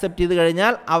അവരത് അക്സെപ്റ്റ് ചെയ്ത്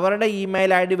കഴിഞ്ഞാൽ അവരുടെ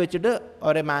ഇമെയിൽ ID വെച്ചിട്ട്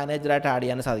അവരെ മാനേജറായിട്ട് ആഡ്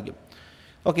ചെയ്യാൻ സാധിക്കും.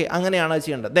 ഓക്കെ, അങ്ങനെയാണ്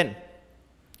ചെയ്യേണ്ടത്. ദെൻ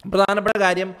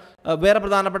വേറെ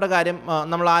പ്രധാനപ്പെട്ട കാര്യം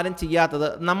നമ്മൾ ആരും ചെയ്യാത്തത്,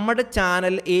 നമ്മുടെ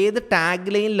ചാനൽ ഏത്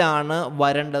ടാഗ് ലൈനിലാണ്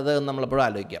വരേണ്ടത് എന്ന് നമ്മളെപ്പോഴും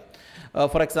ആലോചിക്കാം.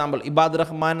 ഫോർ എക്സാമ്പിൾ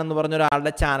ഇബാദുറഹ്മാൻ എന്ന് പറഞ്ഞ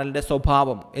ഒരാളുടെ ചാനലിൻ്റെ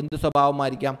സ്വഭാവം എന്ത്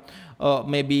സ്വഭാവമായിരിക്കാം?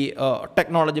 May be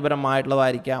technology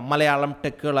പരമായിട്ടുള്ളതായിരിക്കാം, Malayalam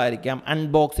ടെക്കുകളായിരിക്കാം,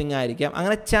 unboxing ആയിരിക്കാം.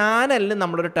 അങ്ങനെ ചാനലിന്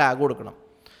നമ്മളൊരു ടാഗ് കൊടുക്കണം.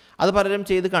 അത് പലരും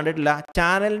ചെയ്ത് കണ്ടിട്ടില്ല.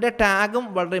 ചാനലിൻ്റെ ടാഗും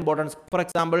വളരെ ഇമ്പോർട്ടൻസ്. ഫോർ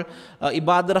എക്സാമ്പിൾ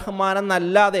ഇബാദുറഹ്മാൻ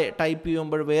എന്നല്ലാതെ ടൈപ്പ്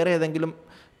ചെയ്യുമ്പോൾ വേറെ ഏതെങ്കിലും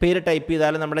പേര് ടൈപ്പ്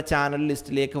ചെയ്താൽ നമ്മുടെ ചാനൽ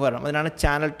ലിസ്റ്റിലേക്ക് വരണം. അതിനാണ്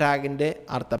ചാനൽ ടാഗിൻ്റെ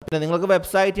അർത്ഥം. പിന്നെ നിങ്ങൾക്ക്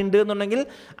വെബ്സൈറ്റ് ഉണ്ട് എന്നുണ്ടെങ്കിൽ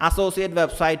അസോസിയേറ്റ്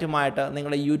വെബ്സൈറ്റുമായിട്ട്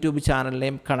നിങ്ങളുടെ യൂട്യൂബ്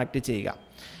ചാനലിനെയും കണക്ട് ചെയ്യുക.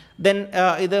 ദെൻ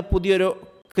ഇത് പുതിയൊരു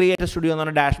ക്രിയേറ്റർ സ്റ്റുഡിയോ എന്ന്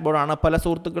പറഞ്ഞ ഡാഷ്ബോർഡാണ്. പല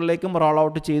സുഹൃത്തുക്കളിലേക്കും റോൾ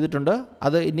ഔട്ട് ചെയ്തിട്ടുണ്ട്.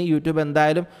 അത് ഇനി യൂട്യൂബ്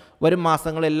എന്തായാലും വരും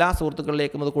മാസങ്ങളിൽ എല്ലാ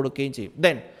സുഹൃത്തുക്കളിലേക്കും അത് കൊടുക്കുകയും ചെയ്യും.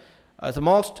 ദെൻ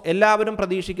എല്ലാവരും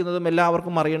പ്രതീക്ഷിക്കുന്നതും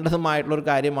എല്ലാവർക്കും അറിയേണ്ടതുമായിട്ടുള്ളൊരു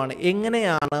കാര്യമാണ്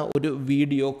എങ്ങനെയാണ് ഒരു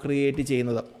വീഡിയോ ക്രിയേറ്റ്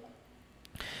ചെയ്യുന്നത്.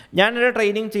 ഞാനൊരു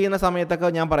ട്രെയിനിങ് ചെയ്യുന്ന സമയത്തൊക്കെ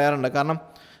ഞാൻ പറയാറുണ്ട്. കാരണം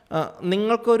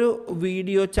നിങ്ങൾക്കൊരു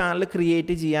വീഡിയോ ചാനൽ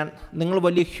ക്രിയേറ്റ് ചെയ്യാൻ നിങ്ങൾ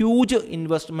വലിയ ഹ്യൂജ്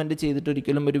ഇൻവെസ്റ്റ്മെൻറ്റ്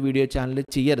ചെയ്തിട്ടൊരിക്കലും ഒരു വീഡിയോ ചാനൽ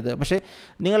ചെയ്യരുത്. പക്ഷേ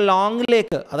നിങ്ങൾ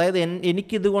ലോങ്ങിലേക്ക്, അതായത്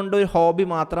എനിക്കിതുകൊണ്ട് ഒരു ഹോബി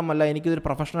മാത്രമല്ല, എനിക്കിതൊരു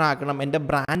പ്രൊഫഷണൽ ആക്കണം, എൻ്റെ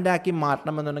ബ്രാൻഡാക്കി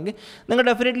മാറ്റണം എന്നുണ്ടെങ്കിൽ നിങ്ങൾ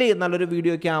ഡെഫിനറ്റ്ലി നല്ലൊരു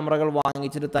വീഡിയോ ക്യാമറകൾ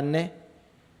വാങ്ങിച്ചിട്ട് തന്നെ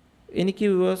എനിക്ക്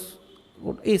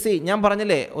ഞാൻ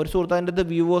പറഞ്ഞില്ലേ ഒരു സുഹൃത്ത് അതിൻ്റെ അടുത്ത്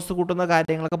വ്യൂവേഴ്സ് കൂട്ടുന്ന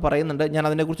കാര്യങ്ങളൊക്കെ പറയുന്നുണ്ട്. ഞാൻ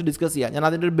അതിനെക്കുറിച്ച് ഡിസ്കസ് ചെയ്യാം. ഞാൻ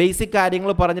അതിൻ്റെ ഒരു ബേസിക്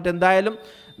കാര്യങ്ങൾ പറഞ്ഞിട്ട് എന്തായാലും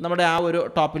നമ്മുടെ ആ ഒരു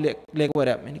ടോപ്പിലേക്ക്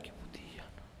വരാം. എനിക്ക്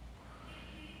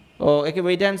okay,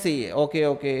 wait and see. Okay,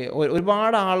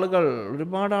 ഒരുപാട് ആളുകൾ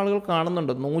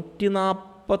കാണുന്നുണ്ട്.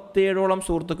 147ഓളം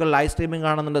സുഹൃത്തുക്കൾ ലൈവ് സ്ട്രീമിംഗ്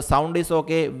കാണുന്നുണ്ട്. Sound is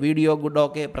okay, video good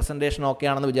okay, presentation okay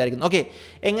ആണെന്ന് വിചാരിക്കുന്നു. ഓക്കെ,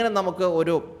 എങ്ങനെ നമുക്ക്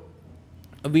ഒരു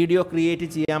വീഡിയോ ക്രിയേറ്റ്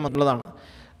ചെയ്യാമെന്നുള്ളതാണ്.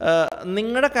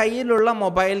 നിങ്ങളുടെ കയ്യിലുള്ള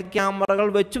മൊബൈൽ ക്യാമറകൾ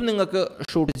വെച്ചും നിങ്ങൾക്ക്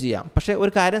ഷൂട്ട് ചെയ്യാം. പക്ഷേ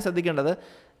ഒരു കാര്യം ശ്രദ്ധിക്കേണ്ടത്,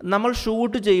 നമ്മൾ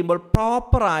ഷൂട്ട് ചെയ്യുമ്പോൾ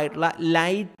പ്രോപ്പറായിട്ടുള്ള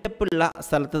ലൈറ്റപ്പുള്ള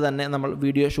സ്ഥലത്ത് തന്നെ നമ്മൾ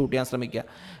വീഡിയോ ഷൂട്ട് ചെയ്യാൻ ശ്രമിക്കുക.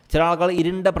 ചില ആളുകൾ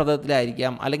ഇരുണ്ട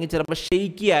പ്രതലത്തിലായിരിക്കാം, അല്ലെങ്കിൽ ചിലപ്പോൾ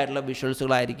ഷെയ്ക്കി ആയിട്ടുള്ള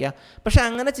വിഷ്വൽസുകളായിരിക്കാം. പക്ഷേ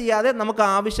അങ്ങനെ ചെയ്യാതെ നമുക്ക്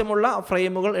ആവശ്യമുള്ള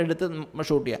ഫ്രെയിമുകൾ എടുത്ത്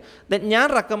ഷൂട്ട് ചെയ്യാം. ഞാൻ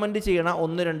റെക്കമെൻഡ് ചെയ്യണ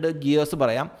 1-2 ഗിയേഴ്സ്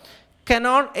പറയാം.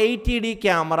 Canon 80D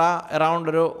ക്യാമറ അറൗണ്ട്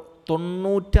ഒരു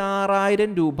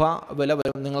 96,000 രൂപ വില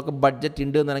വരും. നിങ്ങൾക്ക് ബഡ്ജറ്റ്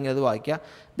ഉണ്ട് എന്നുണ്ടെങ്കിൽ അത് വായിക്കുക.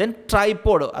 ദെൻ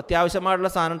ട്രൈപോഡ്, അത്യാവശ്യമായിട്ടുള്ള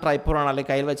സാധനം ട്രൈപോഡാണ്,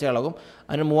 അല്ലെങ്കിൽ കയ്യിൽ വെച്ച് ഇളകും.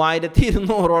 അതിന്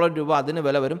 3,200 രൂപ അതിന്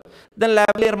വില വരും. ദെൻ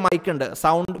ലെവലിയർ മൈക്ക് ഉണ്ട്.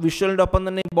 സൗണ്ട് വിഷ്വലിൻ്റെ ഒപ്പം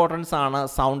തന്നെ ഇമ്പോർട്ടൻസ് ആണ്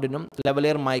സൗണ്ടിനും.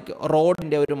 ലെവലിയർ മൈക്ക്,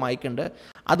 റോഡിൻ്റെ ഒരു മൈക്ക് ഉണ്ട്,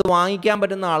 അത് വാങ്ങിക്കാൻ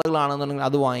പറ്റുന്ന ആളുകളാണെന്നുണ്ടെങ്കിൽ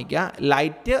അത് വാങ്ങിക്കുക.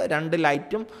 ലൈറ്റ്, 2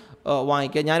 ലൈറ്റും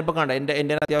വാങ്ങിക്കുക. ഞാനിപ്പോൾ കണ്ട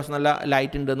എൻ്റെ അത്യാവശ്യം നല്ല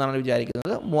ലൈറ്റ് ഉണ്ട് എന്നാണ്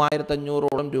വിചാരിക്കുന്നത്.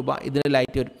 3,500 രൂപ ഇതിന്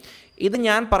ലൈറ്റ് വരും. ഇത്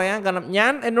ഞാൻ പറയാൻ കാരണം,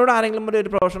 ഞാൻ എന്നോട് ആരെങ്കിലും ഒരു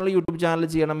പ്രൊഫഷണൽ യൂട്യൂബ് ചാനൽ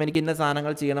ചെയ്യണം, എനിക്ക് ഇന്ന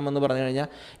സാധനങ്ങൾ ചെയ്യണമെന്ന് പറഞ്ഞു കഴിഞ്ഞാൽ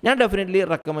ഞാൻ ഡെഫിനറ്റ്ലി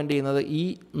റെക്കമെൻഡ് ചെയ്യുന്നത് ഈ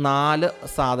 4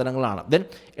 സാധനങ്ങളാണ്. ദെൻ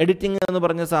എഡിറ്റിംഗ് എന്ന്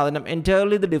പറഞ്ഞ സാധനം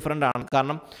എൻറ്റയർലി ഇത് ഡിഫറെൻ്റ് ആണ്.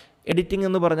 കാരണം എഡിറ്റിംഗ്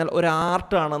എന്ന് പറഞ്ഞാൽ ഒരു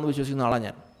ആർട്ടാണെന്ന് വിശ്വസിക്കുന്ന ആളാണ്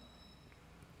ഞാൻ.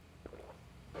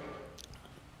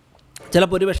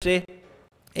 ചിലപ്പോൾ ഒരു പക്ഷേ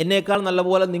എന്നേക്കാൾ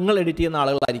നല്ലപോലെ നിങ്ങൾ എഡിറ്റ് ചെയ്യുന്ന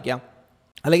ആളുകളായിരിക്കാം,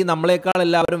 അല്ലെങ്കിൽ നമ്മളെക്കാൾ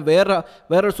എല്ലാവരും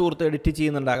വേറൊരു സുഹൃത്ത് എഡിറ്റ്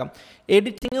ചെയ്യുന്നുണ്ടാകാം.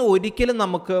 എഡിറ്റിംഗ് ഒരിക്കലും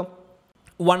നമുക്ക്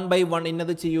 1 by 1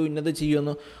 ഇന്നത് ചെയ്യൂ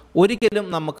എന്ന് ഒരിക്കലും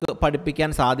നമുക്ക് പഠിപ്പിക്കാൻ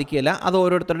സാധിക്കില്ല. അത്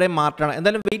ഓരോരുത്തരുടെയും മാർട്ടാണ്.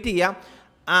 എന്തായാലും വെയിറ്റ് ചെയ്യാം.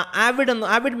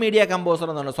 ആവിഡ് മീഡിയ കമ്പോസർ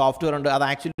എന്നാണ് സോഫ്റ്റ്വെയർ ഉണ്ട്. അത്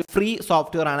ആക്ച്വലി ഫ്രീ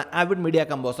സോഫ്റ്റ്വെയർ ആണ് ആവിഡ് മീഡിയ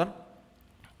കമ്പോസർ.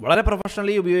 വളരെ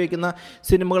പ്രൊഫഷണലി ഉപയോഗിക്കുന്ന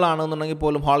സിനിമകളാണെന്നുണ്ടെങ്കിൽ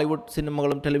പോലും ഹോളിവുഡ്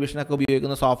സിനിമകളും ടെലിവിഷനൊക്കെ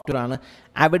ഉപയോഗിക്കുന്ന സോഫ്റ്റ്വെയർ ആണ്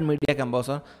ആവിഡ് മീഡിയ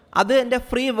കമ്പോസർ. അത് എൻ്റെ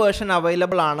ഫ്രീ വേർഷൻ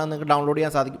അവൈലബിൾ ആണ്, നിങ്ങൾക്ക് ഡൗൺലോഡ്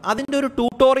ചെയ്യാൻ സാധിക്കും. അതിൻ്റെ ഒരു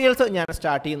ട്യൂട്ടോറിയൽസ് ഞാൻ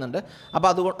സ്റ്റാർട്ട് ചെയ്യുന്നുണ്ട്.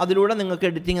 അപ്പോൾ അതിലൂടെ നിങ്ങൾക്ക്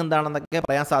എഡിറ്റിംഗ് എന്താണെന്നൊക്കെ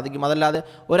പറയാൻ സാധിക്കും. അതല്ലാതെ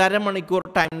ഒരു അരമണിക്കൂർ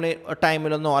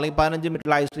ടൈമിലൊന്നോ അല്ലെങ്കിൽ 15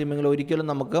 മിനിറ്റ് ലൈവ് സ്ട്രീമിങ്ങിലോ ഒരിക്കലും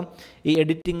നമുക്ക് ഈ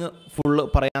എഡിറ്റിംഗ് ഫുള്ള്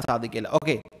പറയാൻ സാധിക്കില്ല.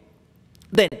 ഓക്കെ,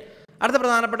 ദെൻ അടുത്ത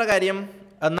പ്രധാനപ്പെട്ട കാര്യം,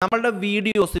 നമ്മളുടെ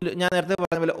വീഡിയോസിൽ ഞാൻ നേരത്തെ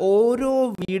പറഞ്ഞ പോലെ ഓരോ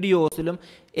വീഡിയോസിലും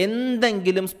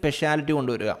എന്തെങ്കിലും സ്പെഷ്യാലിറ്റി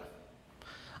കൊണ്ടുവരിക.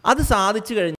 അത്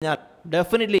സാധിച്ചു കഴിഞ്ഞാൽ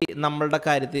ഡെഫിനറ്റ്ലി നമ്മളുടെ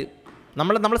കാര്യത്തിൽ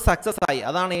നമ്മൾ സക്സസ് ആയി.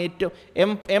 അതാണ്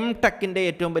ഏറ്റവും എം ടെക്കിൻ്റെ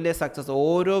ഏറ്റവും വലിയ സക്സസ്.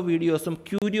 ഓരോ വീഡിയോസും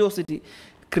ക്യൂരിയോസിറ്റി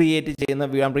ക്രിയേറ്റ് ചെയ്യുന്ന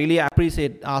റിയലി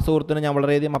അപ്രീഷിയേറ്റ്. ആ സുഹൃത്തിനെ ഞാൻ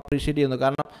വളരെയധികം അപ്രീഷിയേറ്റ് ചെയ്യുന്നു.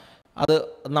 കാരണം അത്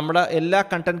നമ്മുടെ എല്ലാ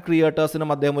കണ്ടൻറ് ക്രിയേറ്റേഴ്സിനും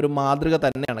അദ്ദേഹം ഒരു മാതൃക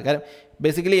തന്നെയാണ്. കാരണം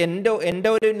ബേസിക്കലി എൻ്റെ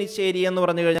ഒരു നിച്ച് ഏരിയ എന്ന്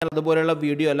പറഞ്ഞു കഴിഞ്ഞാൽ അതുപോലെയുള്ള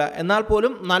വീഡിയോ അല്ല, എന്നാൽ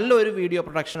പോലും നല്ലൊരു വീഡിയോ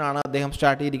പ്രൊഡക്ഷനാണ് അദ്ദേഹം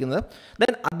സ്റ്റാർട്ട് ചെയ്തിരിക്കുന്നത്.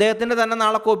 ദെൻ അദ്ദേഹത്തിൻ്റെ തന്നെ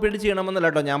നാളെ കോപ്പി ചെയ്യണമെന്നല്ല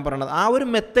കേട്ടോ ഞാൻ പറയുന്നത്. ആ ഒരു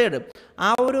മെത്തേഡ്, ആ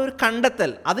ഒരു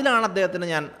കണ്ടെത്തൽ, അതിലാണ് അദ്ദേഹത്തിന്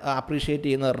ഞാൻ അപ്രീഷിയേറ്റ്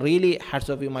ചെയ്യുന്നത്. Really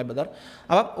hats off you my brother.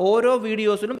 അപ്പം ഓരോ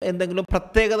വീഡിയോസിലും എന്തെങ്കിലും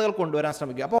പ്രത്യേകതകൾ കൊണ്ടുവരാൻ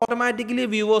ശ്രമിക്കുക. അപ്പോൾ ഓട്ടോമാറ്റിക്കലി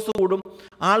വ്യൂവേഴ്സ് കൂടും,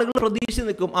 ആളുകൾ പ്രതീക്ഷിച്ച്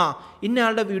നിൽക്കും.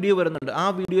 ഇന്നയാളുടെ വീഡിയോ വരുന്നുണ്ട്, ആ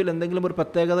വീഡിയോയിൽ എന്തെങ്കിലും ഒരു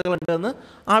പ്രത്യേകതകൾ ഉണ്ടെന്ന്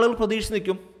ആളുകൾ പ്രതീക്ഷിച്ച്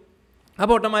നിൽക്കും.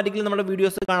 അപ്പോൾ ഓട്ടോമാറ്റിക്കലി നമ്മുടെ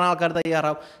വീഡിയോസ് കാണാൻ ആൾക്കാർ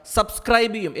തയ്യാറാവും,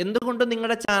 സബ്സ്ക്രൈബ് ചെയ്യും. എന്തുകൊണ്ട്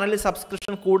നിങ്ങളുടെ ചാനലിൽ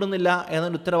സബ്സ്ക്രിപ്ഷൻ കൂടുന്നില്ല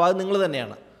എന്നൊരു ഉത്തരവാദിത്വം നിങ്ങൾ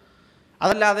തന്നെയാണ്.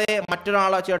 അതല്ലാതെ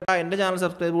മറ്റൊരാളോ ചേട്ടാ എൻ്റെ ചാനൽ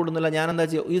സബ്സ്ക്രൈബ് കൂടുന്നില്ല ഞാൻ എന്താ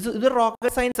ചെയ്യുക, ഇത്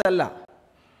റോക്കറ്റ് സയൻസ് അല്ല.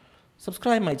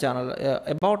 സബ്സ്ക്രൈബ് മൈ ചാനൽ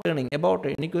എബൌട്ട്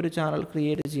എനിക്കൊരു ചാനൽ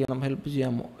ക്രിയേറ്റ് ചെയ്യണം, ഹെൽപ്പ്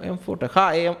ചെയ്യാമോ?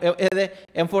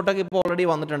 എംഫോട്ടക്ക് ഇപ്പോൾ ഓൾറെഡി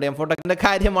വന്നിട്ടുണ്ട്. എംഫോട്ടക്കിൻ്റെ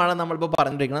കാര്യമാണ് നമ്മളിപ്പോൾ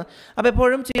പറഞ്ഞിരിക്കുന്നത്. അപ്പോൾ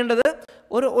എപ്പോഴും ചെയ്യേണ്ടത്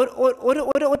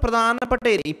ഒരു പ്രധാനപ്പെട്ട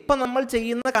ഏരിയ. ഇപ്പം നമ്മൾ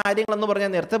ചെയ്യുന്ന കാര്യങ്ങളെന്ന്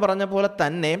പറഞ്ഞാൽ നേരത്തെ പറഞ്ഞ പോലെ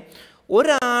തന്നെ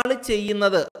ഒരാൾ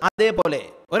ചെയ്യുന്നത് അതേപോലെ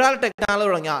ഒരാൾ ടെക് ചാനൽ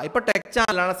തുടങ്ങി, ഇപ്പോൾ ടെക്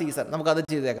ചാനലാണ് സീസൺ, നമുക്കത്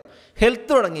ചെയ്തേക്കാം.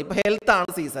 ഹെൽത്ത് തുടങ്ങി, ഇപ്പോൾ ഹെൽത്താണ്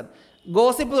സീസൺ.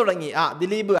 ഗോസിപ്പ് തുടങ്ങി,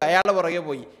 ദിലീപ് അയാളുടെ പുറകെ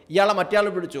പോയി, ഇയാളെ മറ്റയാൾ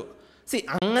പിടിച്ചു.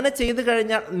 അങ്ങനെ ചെയ്ത്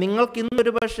കഴിഞ്ഞാൽ നിങ്ങൾക്ക്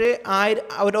ഇന്നൊരു പക്ഷേ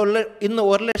ഇന്ന്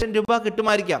 1,00,000 രൂപ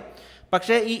കിട്ടുമായിരിക്കാം.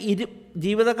 പക്ഷേ ഈ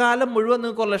ജീവിതകാലം മുഴുവൻ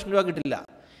നിങ്ങൾക്ക് 1,00,000 രൂപ കിട്ടില്ല.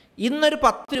 ഇന്നൊരു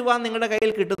 10 രൂപ നിങ്ങളുടെ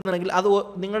കയ്യിൽ കിട്ടുന്നുണ്ടെങ്കിൽ അത്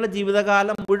നിങ്ങളുടെ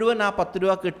ജീവിതകാലം മുഴുവൻ ആ 10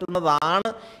 രൂപ കിട്ടുന്നതാണ്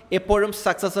എപ്പോഴും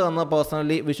സക്സസ് എന്ന്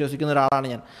പേഴ്സണലി വിശ്വസിക്കുന്ന ഒരാളാണ്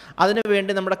ഞാൻ.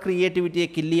 അതിനുവേണ്ടി നമ്മുടെ ക്രിയേറ്റിവിറ്റിയെ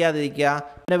കില്ല് ചെയ്യാതിരിക്കുക.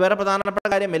 പിന്നെ വേറെ പ്രധാനപ്പെട്ട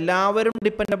കാര്യം, എല്ലാവരും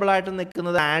ഡിപ്പെൻഡബിൾ ആയിട്ട്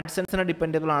നിൽക്കുന്നത് ആഡ്സെൻസിനെ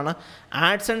ഡിപ്പെൻഡബിൾ ആണ്.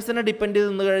 ആഡ്സെൻസിനെ ഡിപ്പെൻഡ്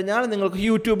ചെയ്ത് നിന്ന് കഴിഞ്ഞാൽ നിങ്ങൾക്ക്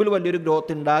യൂട്യൂബിൽ വലിയൊരു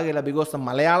ഗ്രോത്ത് ഉണ്ടാകില്ല. ബിക്കോസ്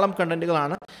മലയാളം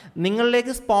കണ്ടൻറ്റുകളാണ്.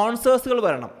 നിങ്ങളിലേക്ക് സ്പോൺസേഴ്സുകൾ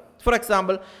വരണം. ഫോർ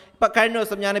എക്സാമ്പിൾ, ഇപ്പോൾ കഴിഞ്ഞ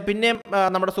ദിവസം ഞാൻ പിന്നെയും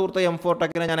നമ്മുടെ സുഹൃത്ത്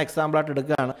എംഫോട്ടക്കിനെ ഞാൻ എക്സാമ്പിളായിട്ട്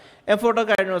എടുക്കുകയാണ്. എംഫോട്ടക്ക്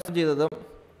കഴിഞ്ഞ ദിവസം ചെയ്തത്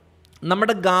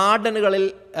നമ്മുടെ ഗാർഡനുകളിൽ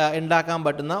ഉണ്ടാക്കാൻ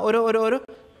പറ്റുന്ന ഒരു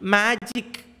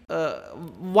മാജിക്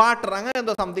വാട്ടർ, അങ്ങനെ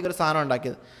എന്തോ സംതിങ് ഒരു സാധനം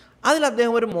ഉണ്ടാക്കിയത്. അതിൽ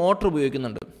അദ്ദേഹം ഒരു മോട്ടർ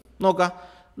ഉപയോഗിക്കുന്നുണ്ട്. നോക്കാം,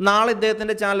 നാളെ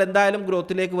ഇദ്ദേഹത്തിൻ്റെ ചാനൽ എന്തായാലും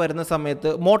ഗ്രോത്തിലേക്ക് വരുന്ന സമയത്ത്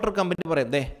മോട്ടോർ കമ്പനി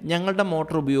പറയും, ഞങ്ങളുടെ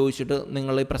മോട്ടർ ഉപയോഗിച്ചിട്ട്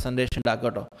നിങ്ങൾ ഈ പ്രസൻറ്റേഷൻ ഉണ്ടാക്കുക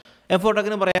കേട്ടോ.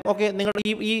 എംഫോട്ടക്കിന് പറയാം, ഓക്കെ നിങ്ങൾ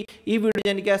ഈ വീഡിയോ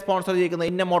എനിക്ക് സ്പോൺസർ ചെയ്യുന്നത്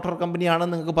ഇന്ന മോട്ടോർ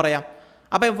കമ്പനിയാണെന്ന് നിങ്ങൾക്ക് പറയാം.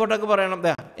 അപ്പോൾ എംഫോട്ടക്ക് പറയണം,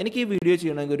 എനിക്ക് ഈ വീഡിയോ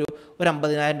ചെയ്യണമെങ്കിൽ ഒരു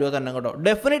 50,000 രൂപ തന്നെ കേട്ടോ.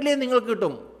 ഡെഫിനറ്റ്ലി നിങ്ങൾക്ക്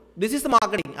കിട്ടും. This is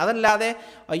marketing. അതല്ലാതെ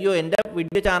അയ്യോ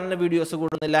എൻ്റെ ചാനലിൻ്റെ വീഡിയോസ്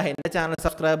കൂടുന്നില്ല, എൻ്റെ ചാനൽ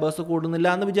സബ്സ്ക്രൈബേഴ്സ് കൂടുന്നില്ല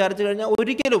എന്ന് വിചാരിച്ചു കഴിഞ്ഞാൽ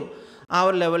ഒരിക്കലും ആ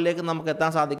ഒരു ലെവലിലേക്ക് നമുക്ക്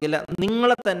എത്താൻ സാധിക്കില്ല.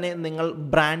 നിങ്ങളെ തന്നെ നിങ്ങൾ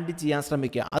ബ്രാൻഡ് ചെയ്യാൻ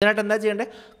ശ്രമിക്കുക. അതിനായിട്ട് എന്താ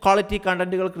ചെയ്യേണ്ടത്? ക്വാളിറ്റി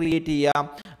കണ്ടൻറ്റുകൾ ക്രിയേറ്റ് ചെയ്യുക.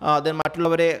 അത്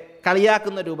മറ്റുള്ളവരെ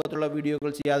കളിയാക്കുന്ന രൂപത്തിലുള്ള വീഡിയോകൾ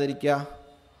ചെയ്യാതിരിക്കുക.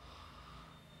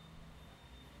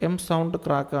 സൗണ്ട്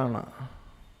ക്രാക്കാണ്.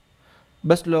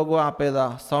 ബെസ്റ്റ് ലോഗോ ആപ്പ് ഏതാ?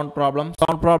 Sound problem.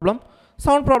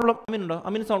 അമീനുണ്ടോ?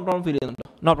 അമീൻ സൗണ്ട് പ്രോബ്ലം ഫീൽ ചെയ്യുന്നുണ്ടോ?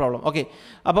 No problem. ഓക്കെ,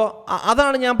 അപ്പോൾ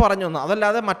അതാണ് ഞാൻ പറഞ്ഞു തന്നത്.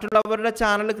 അതല്ലാതെ മറ്റുള്ളവരുടെ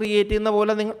ചാനൽ ക്രിയേറ്റ് ചെയ്യുന്ന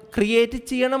പോലെ നിങ്ങൾ ക്രിയേറ്റ്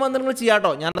ചെയ്യണമെന്ന് നിങ്ങൾ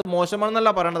ചെയ്യാട്ടോ. ഞാനത്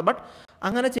മോശമാണെന്നല്ല പറയണത്. ബട്ട്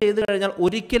അങ്ങനെ ചെയ്തു കഴിഞ്ഞാൽ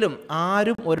ഒരിക്കലും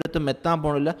ആരും ഒരിടത്തും എത്താൻ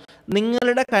പോണില്ല.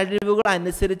 നിങ്ങളുടെ കഴിവുകൾ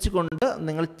അനുസരിച്ച് കൊണ്ട്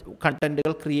നിങ്ങൾ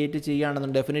കണ്ടൻറ്റുകൾ ക്രിയേറ്റ്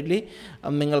ചെയ്യുകയാണെന്നുണ്ടെങ്കിൽ ഡെഫിനറ്റ്ലി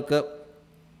നിങ്ങൾക്ക്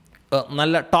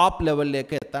നല്ല ടോപ്പ്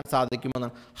ലെവലിലേക്ക് എത്താൻ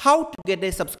സാധിക്കുമെന്നാണ്. How to get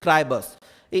A subscribers.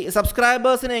 ഈ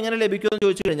സബ്സ്ക്രൈബേഴ്സിനെ എങ്ങനെ ലഭിക്കുമെന്ന്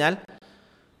ചോദിച്ചു കഴിഞ്ഞാൽ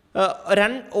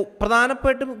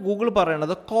പ്രധാനപ്പെട്ടും ഗൂഗിൾ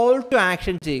പറയണത് കോൾ ടു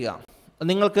ആക്ഷൻ ചെയ്യുക.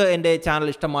 നിങ്ങൾക്ക് എൻ്റെ ചാനൽ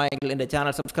ഇഷ്ടമായെങ്കിൽ എൻ്റെ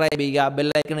ചാനൽ സബ്സ്ക്രൈബ് ചെയ്യുക,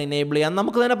 ബെല്ലൈക്കൺ എനേബിൾ ചെയ്യുക,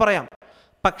 നമുക്ക് തന്നെ പറയാം.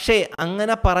 പക്ഷേ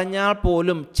അങ്ങനെ പറഞ്ഞാൽ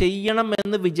പോലും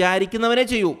ചെയ്യണമെന്ന് വിചാരിക്കുന്നവനെ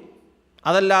ചെയ്യൂ.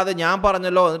 അതല്ലാതെ ഞാൻ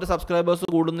പറഞ്ഞല്ലോ എന്നിട്ട് സബ്സ്ക്രൈബേഴ്സ്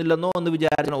കൂടുന്നില്ലെന്നോ എന്ന്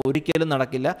വിചാരിക്കണം, ഒരിക്കലും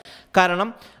നടക്കില്ല. കാരണം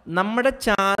നമ്മുടെ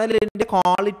ചാനലിൻ്റെ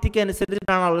ക്വാളിറ്റിക്ക്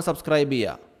അനുസരിച്ചിട്ടാണ് ആളുകൾ സബ്സ്ക്രൈബ്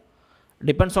ചെയ്യുക.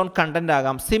 ഡിപ്പെൻഡ്സ് ഓൺ കണ്ടൻറ്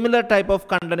ആകാം. Similar type of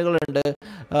കണ്ടൻറ്റുകളുണ്ട്.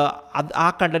 ആ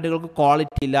കണ്ടൻറ്റുകൾക്ക്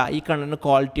ക്വാളിറ്റി ഇല്ല, ഈ കണ്ടൻറ്റിന്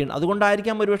ക്വാളിറ്റി ഉണ്ട്.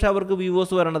 അതുകൊണ്ടായിരിക്കാം ഒരുപക്ഷെ അവർക്ക്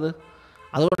വ്യൂവേഴ്സ് വരണത്.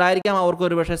 അതുകൊണ്ടായിരിക്കാം അവർക്ക്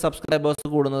ഒരുപക്ഷെ സബ്സ്ക്രൈബേഴ്സ്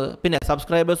കൂടുന്നത്. പിന്നെ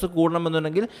സബ്സ്ക്രൈബേഴ്സ്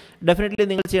കൂടണമെന്നുണ്ടെങ്കിൽ ഡെഫിനറ്റ്ലി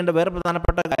നിങ്ങൾ ചെയ്യേണ്ട വേറെ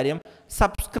പ്രധാനപ്പെട്ട കാര്യം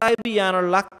സബ്സ്ക്രൈബ്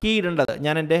ചെയ്യാനുള്ള കീ ഇടേണ്ടത്.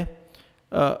 ഞാൻ എൻ്റെ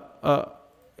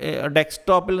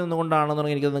ഡെസ്ക്ടോപ്പിൽ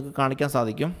നിന്നുകൊണ്ടാണെന്നുണ്ടെങ്കിൽ എനിക്കത് നിങ്ങൾക്ക് കാണിക്കാൻ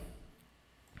സാധിക്കും.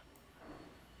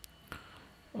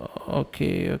 ഓക്കെ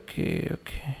ഓക്കെ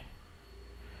ഓക്കെ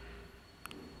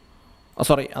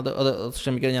സോറി, അത്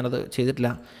ക്ഷമിക്കാൻ ഞാനത് ചെയ്തിട്ടില്ല.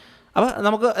 അപ്പോൾ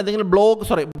നമുക്ക് എന്തെങ്കിലും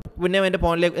പിന്നെ എൻ്റെ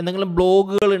ഫോണിലേക്ക് എന്തെങ്കിലും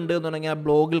ബ്ലോഗുകൾ ഉണ്ട് എന്നുണ്ടെങ്കിൽ ആ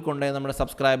ബ്ലോഗിൽ കൊണ്ടുപോയി നമ്മുടെ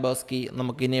സബ്സ്ക്രൈബേഴ്സ് കീ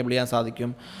നമുക്ക് ഇനേബിൾ ചെയ്യാൻ സാധിക്കും.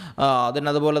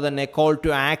 അതുപോലെ തന്നെ കോൾ ടു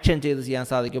ആക്ഷൻ ചെയ്യാൻ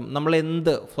സാധിക്കും.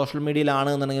 നമ്മളെന്ത് സോഷ്യൽ മീഡിയയിലാണ്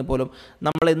എന്നുണ്ടെങ്കിൽ പോലും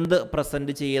നമ്മളെന്ത്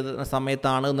പ്രസൻറ്റ് ചെയ്യുന്ന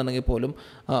സമയത്താണ് എന്നുണ്ടെങ്കിൽ പോലും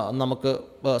നമുക്ക്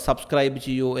സബ്സ്ക്രൈബ്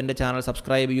ചെയ്യൂ, എൻ്റെ ചാനൽ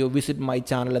സബ്സ്ക്രൈബ് ചെയ്യൂ, വിസിറ്റ് മൈ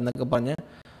ചാനൽ എന്നൊക്കെ പറഞ്ഞ്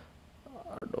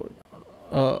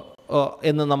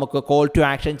എന്ന് നമുക്ക് കോൾ ടു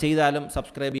ആക്ഷൻ ചെയ്താലും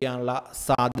സബ്സ്ക്രൈബ് ചെയ്യാനുള്ള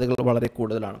സാധ്യതകൾ വളരെ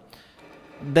കൂടുതലാണ്.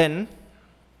 ദെൻ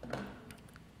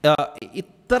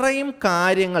ഇത്രയും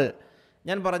കാര്യങ്ങൾ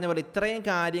ഞാൻ പറഞ്ഞ പോലെ ഇത്രയും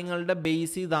കാര്യങ്ങളുടെ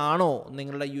ബേസ് ചെയ്താണോ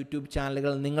നിങ്ങളുടെ യൂട്യൂബ്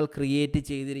ചാനലുകൾ നിങ്ങൾ ക്രിയേറ്റ്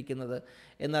ചെയ്തിരിക്കുന്നത്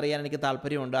എന്നറിയാൻ എനിക്ക്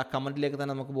താല്പര്യമുണ്ട്. ആ കമൻറ്റിലേക്ക്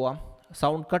തന്നെ നമുക്ക് പോവാം.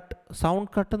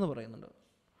 സൗണ്ട് കട്ട് എന്ന് പറയുന്നുണ്ട്.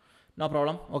 No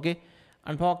problem. Okay,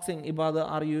 unboxing ഇബാദ്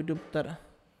R YouTube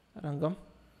രംഗം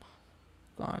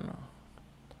കാണാം.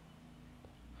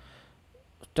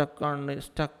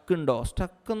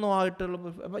 സ്റ്റക്കൊന്നും ആയിട്ടുള്ള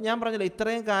ഞാൻ പറഞ്ഞില്ല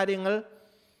ഇത്രയും കാര്യങ്ങൾ.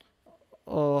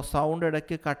 സൗണ്ട്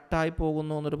ഇടയ്ക്ക് കട്ടായി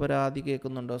പോകുന്നു എന്നൊരു പരാതി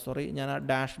കേൾക്കുന്നുണ്ടോ? സോറി, ഞാൻ ആ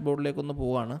ഡാഷ്ബോർഡിലേക്കൊന്ന്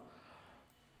പോവാണ്.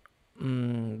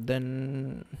 Then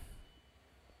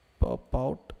pop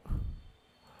out.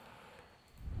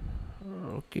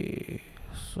 Okay,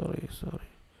 sorry.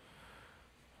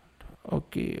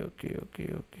 Okay.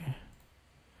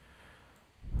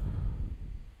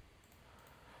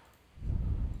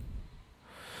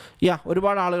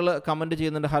 ഒരുപാട് ആളുകൾ കമൻറ്റ്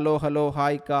ചെയ്യുന്നുണ്ട്. ഹലോ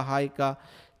ഹായ്ക്ക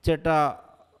ചേട്ടാ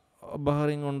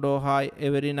ബഹറിങ് ഉണ്ടോ? Hi,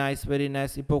 very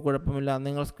nice. ഇപ്പോൾ കുഴപ്പമില്ല.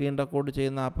 നിങ്ങൾ സ്ക്രീൻ റെക്കോർഡ്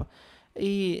ചെയ്യുന്ന ആപ്പ്.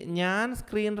 ഞാൻ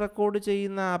സ്ക്രീൻ റെക്കോർഡ്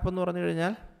ചെയ്യുന്ന ആപ്പ് എന്ന് പറഞ്ഞു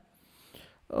കഴിഞ്ഞാൽ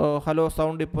ഹലോ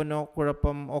സൗണ്ട് ഇപ്പോൾ നോ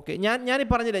കുഴപ്പം. ഓക്കെ, ഞാനീ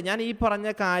പറഞ്ഞില്ലേ, ഞാൻ ഈ പറഞ്ഞ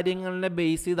കാര്യങ്ങളിനെ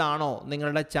ബേസ് ചെയ്താണോ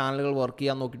നിങ്ങളുടെ ചാനലുകൾ വർക്ക്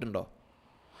ചെയ്യാൻ നോക്കിയിട്ടുണ്ടോ?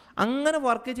 അങ്ങനെ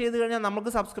വർക്ക് ചെയ്ത് കഴിഞ്ഞാൽ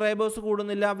നമുക്ക് സബ്സ്ക്രൈബേഴ്സ്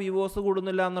കൂടുന്നില്ല, വ്യൂവേഴ്സ്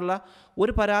കൂടുന്നില്ല എന്നുള്ള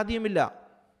ഒരു പരാതിയുമില്ല.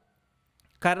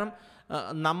 കാരണം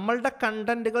നമ്മളുടെ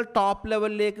കണ്ടൻറ്റുകൾ ടോപ്പ്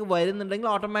ലെവലിലേക്ക് വരുന്നുണ്ടെങ്കിൽ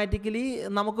ഓട്ടോമാറ്റിക്കലി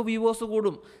നമുക്ക് വ്യൂവേഴ്സ്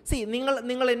കൂടും.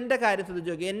 നിങ്ങൾ എൻ്റെ കാര്യം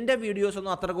ശ്രദ്ധിച്ച് നോക്കി. എൻ്റെ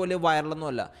വീഡിയോസൊന്നും അത്രക്ക് വലിയ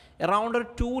വൈറലൊന്നുമല്ല. അറൗണ്ട് ഒരു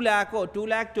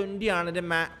 2,20,000 ആണ് എൻ്റെ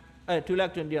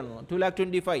 2,25,000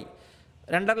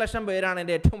 2,00,000 പേരാണ്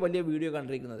എൻ്റെ ഏറ്റവും വലിയ വീഡിയോ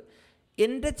കണ്ടിരിക്കുന്നത്.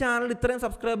 എൻ്റെ ചാനൽ ഇത്രയും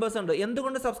സബ്സ്ക്രൈബേഴ്സ് ഉണ്ട്.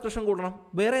 എന്തുകൊണ്ട് സബ്സ്ക്രിപ്ഷൻ കൂടണം?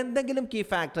 വേറെ എന്തെങ്കിലും കീ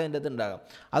ഫാക്ടർ അതിൻ്റെ അകത്ത് ഉണ്ടാകാം.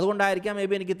 അതുകൊണ്ടായിരിക്കാം മേ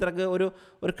ബി എനിക്ക് ഇത്രക്ക്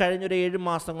ഒരു കഴിഞ്ഞൊരു 7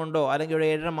 മാസം കൊണ്ടോ അല്ലെങ്കിൽ ഒരു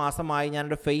 7.5 മാസമായി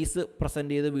ഞാനൊരു ഫേസ്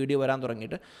പ്രസൻറ്റ് ചെയ്ത് വീഡിയോ വരാൻ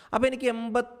തുടങ്ങിയിട്ട്. അപ്പോൾ എനിക്ക്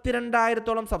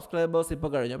 82,000-ഓളം സബ്സ്ക്രൈബേഴ്സ് ഇപ്പോൾ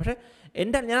കഴിഞ്ഞു. പക്ഷേ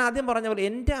ഞാൻ ആദ്യം പറഞ്ഞ പോലെ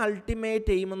എൻ്റെ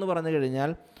അൾട്ടിമേറ്റ് എയിം എന്ന് പറഞ്ഞു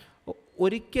കഴിഞ്ഞാൽ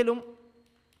ഒരിക്കലും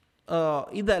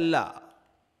ഇതല്ല,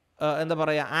 എന്താ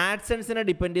പറയുക, ആഡ്സെൻസിനെ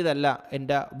ഡിപ്പെൻഡ് ചെയ്തല്ല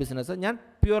എൻ്റെ ബിസിനസ്. ഞാൻ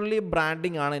പ്യുവർലി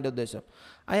ബ്രാൻഡിങ് ആണ് എൻ്റെ ഉദ്ദേശം.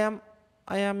 I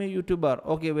am a YouTuber.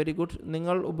 Okay, very good.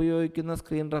 നിങ്ങൾ ഉപയോഗിക്കുന്ന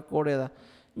സ്ക്രീൻ റെക്കോർഡ് ഏതാ?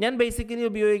 ഞാൻ ബേസിക്കലി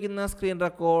ഉപയോഗിക്കുന്ന സ്ക്രീൻ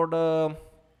റെക്കോർഡ്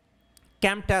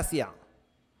ക്യാംടാസിയ.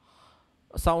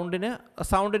 സൗണ്ടിന്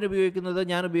ഉപയോഗിക്കുന്നത്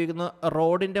ഞാൻ ഉപയോഗിക്കുന്ന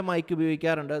റോഡിൻ്റെ മൈക്ക്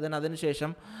ഉപയോഗിക്കാറുണ്ട്.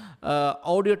 അതിനുശേഷം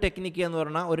ഓഡിയോ ടെക്നിക്ക് എന്ന്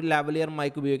പറഞ്ഞാൽ ഒരു ലാവലിയർ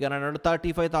മൈക്ക് ഉപയോഗിക്കാറുണ്ട്.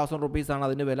 35,000 rupees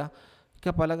അതിൻ്റെ വില.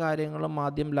 ഒക്കെ പല കാര്യങ്ങളും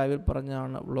ആദ്യം ലൈവിൽ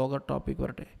പറഞ്ഞാണ്. വ്ളോഗർ ടോപ്പിക്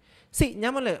വരട്ടെ.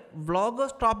 ഞാൻ പറഞ്ഞേ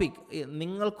വ്ളോഗേഴ്സ് ടോപ്പിക്.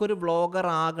 നിങ്ങൾക്കൊരു വ്ളോഗർ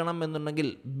ആകണം എന്നുണ്ടെങ്കിൽ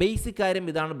ബേസിക് കാര്യം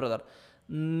ഇതാണ് ബ്രദർ.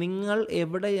 നിങ്ങൾ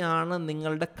എവിടെയാണ്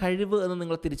നിങ്ങളുടെ കഴിവ് എന്ന്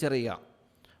നിങ്ങൾ തിരിച്ചറിയുക.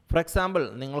 ഫോർ എക്സാമ്പിൾ,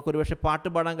 നിങ്ങൾക്കൊരു പക്ഷേ പാട്ട്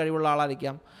പാടാൻ കഴിവുള്ള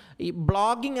ആളായിരിക്കാം. ഈ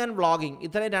ബ്ലോഗിങ് ആൻഡ് വ്ളോഗിങ്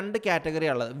ഇത്രയും 2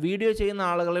 കാറ്റഗറിയുള്ളത്. വീഡിയോ ചെയ്യുന്ന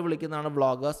ആളുകളെ വിളിക്കുന്നതാണ്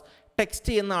വ്ളോഗേഴ്സ്, ടെക്സ്റ്റ്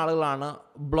ചെയ്യുന്ന ആളുകളാണ്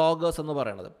ബ്ലോഗേഴ്സ് എന്ന്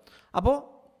പറയുന്നത്. അപ്പോൾ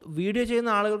വീഡിയോ ചെയ്യുന്ന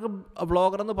ആളുകൾക്ക്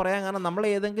വ്ളോഗർ എന്ന് പറയാൻ കാരണം നമ്മൾ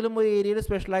ഏതെങ്കിലും ഒരു ഏരിയയിൽ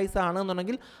സ്പെഷ്യലൈസ്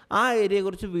ആണെന്നുണ്ടെങ്കിൽ ആ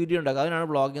ഏരിയയെക്കുറിച്ച് വീഡിയോ ഉണ്ടാക്കുക, അതിനാണ്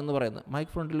വ്ളോഗിംഗ് എന്ന് പറയുന്നത്.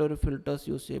 മൈക്ക് ഫ്രണ്ടിൽ ഒരു ഫിൽറ്റേഴ്സ്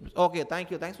യൂസ് ചെയ്യും. Okay,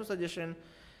 thanks for suggestion.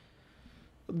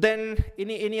 Then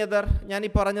ഇനി അതർ ഞാൻ ഈ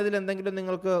പറഞ്ഞതിൽ എന്തെങ്കിലും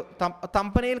നിങ്ങൾക്ക്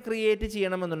തമ്പനെയിൽ ക്രിയേറ്റ്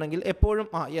ചെയ്യണമെന്നുണ്ടെങ്കിൽ എപ്പോഴും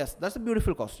yes, that's A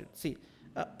beautiful question. C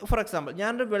for example,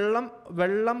 ഞാനൊരു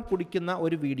വെള്ളം കുടിക്കുന്ന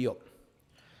ഒരു വീഡിയോ,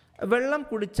 വെള്ളം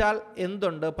കുടിച്ചാൽ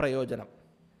എന്തുണ്ട് പ്രയോജനം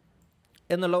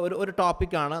എന്നുള്ള ഒരു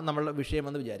ടോപ്പിക്കാണ് നമ്മളുടെ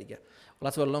വിഷയമെന്ന് വിചാരിക്കുക.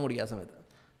 ഗ്ലാസ് വെള്ളം കുടിക്കുന്ന സമയത്ത്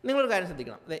നിങ്ങളൊരു കാര്യം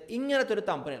ശ്രദ്ധിക്കണം. അതെ, ഇങ്ങനത്തെ ഒരു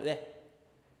തമ്പനെയിൽ അതെ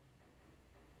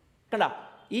കണ്ട,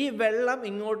 ഈ വെള്ളം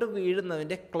ഇങ്ങോട്ട്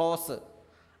വീഴുന്നതിൻ്റെ ക്ലോസ്,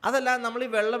 അതല്ല നമ്മൾ ഈ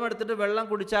വെള്ളം എടുത്തിട്ട് വെള്ളം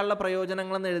കുടിച്ചാലുള്ള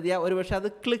പ്രയോജനങ്ങളെന്ന് എഴുതിയാൽ ഒരു പക്ഷേ അത്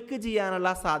ക്ലിക്ക് ചെയ്യാനുള്ള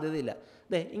സാധ്യതയില്ല.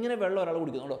 അതെ, ഇങ്ങനെ വെള്ളം ഒരാൾ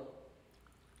കുടിക്കുന്നുണ്ടോ,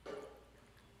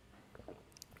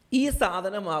 ഈ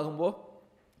സാധനമാകുമ്പോൾ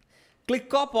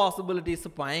ക്ലിക്ക് ഓഫ് പോസിബിലിറ്റീസ്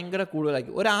ഭയങ്കര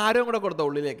കൂടുതലായിരിക്കും. ഒരു ആരോ കൂടെ കൊടുത്ത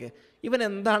ഉള്ളിലേക്ക് ഇവൻ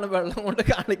എന്താണ് വെള്ളം കൊണ്ട്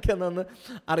കാണിക്കുന്നതെന്ന്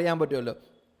അറിയാൻ പറ്റുമല്ലോ.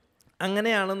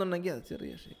 അങ്ങനെയാണെന്നുണ്ടെങ്കിൽ അത്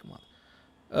ചെറിയ ഷേക്ക് മാത്രം,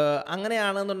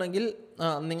 അങ്ങനെയാണെന്നുണ്ടെങ്കിൽ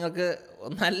നിങ്ങൾക്ക്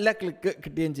നല്ല ക്ലിക്ക്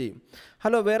കിട്ടുകയും ചെയ്യും.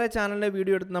 ഹലോ, വേറെ ചാനലിലെ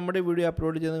വീഡിയോ എടുത്ത് നമ്മുടെ വീഡിയോ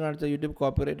അപ്ലോഡ് ചെയ്ത് കാണിച്ച യൂട്യൂബ്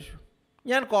കോപ്പിറൈറ്റ് ഇഷ്യൂ.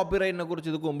 ഞാൻ കോപ്പിറൈറ്റിനെ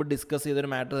കുറിച്ച് ഇത് മുമ്പ് ഡിസ്കസ് ചെയ്തൊരു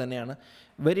മാറ്റർ തന്നെയാണ്.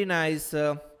 Very nice.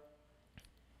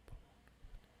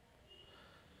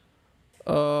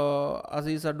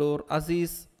 Azeez Adoor,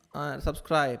 Azeez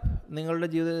subscribe. നിങ്ങളുടെ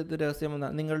ജീവിതത്തിൽ രഹസ്യം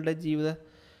വന്നാൽ നിങ്ങളുടെ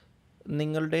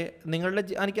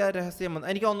എനിക്ക് ആ രഹസ്യം വന്നാൽ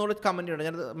എനിക്ക് ഒന്നുകൂടി കമൻറ്റ് ഉണ്ട്,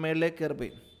 ഞാനത് മേളിലേക്ക്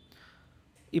കയറിപ്പോയി.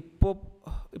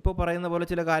 ഇപ്പോൾ പറയുന്ന പോലെ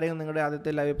ചില കാര്യങ്ങൾ നിങ്ങളുടെ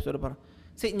ആദ്യത്തെ ലൈവ് എപ്പിസോഡ്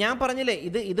ഞാൻ പറഞ്ഞില്ലേ,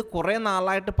 ഇത് കുറേ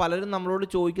നാളായിട്ട് പലരും നമ്മളോട്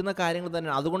ചോദിക്കുന്ന കാര്യങ്ങൾ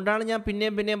തന്നെയാണ്. അതുകൊണ്ടാണ് ഞാൻ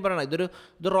പിന്നെയും പറയണത്.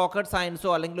 ഇത് റോക്കറ്റ്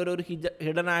സയൻസോ അല്ലെങ്കിൽ ഒരു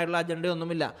ഹിഡൻ ആയിട്ടുള്ള അജണ്ടയോ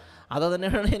ഒന്നുമില്ല. അത്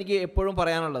തന്നെയാണ് എനിക്ക് എപ്പോഴും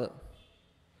പറയാനുള്ളത്.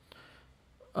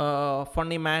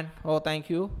 Funny man, oh thank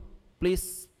you. Please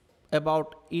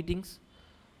about ഈറ്റിങ്സ്.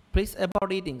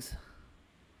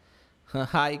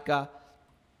 Hi കാ.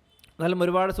 എന്നാലും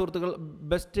ഒരുപാട് സുഹൃത്തുക്കൾ.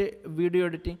 Best video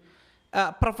editing.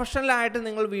 പ്രൊഫഷണലായിട്ട്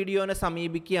നിങ്ങൾ വീഡിയോനെ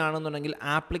സമീപിക്കുകയാണെന്നുണ്ടെങ്കിൽ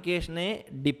ആപ്ലിക്കേഷനെ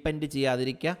ഡിപ്പെൻഡ്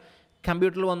ചെയ്യാതിരിക്കുക.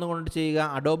 കമ്പ്യൂട്ടറിൽ വന്നുകൊണ്ട് ചെയ്യുക.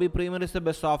 Adobe premier is the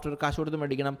best software, കാശ് കൊടുത്ത്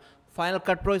മേടിക്കണം. Final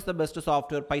cut pro is the best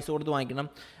software, പൈസ കൊടുത്ത് വാങ്ങിക്കണം.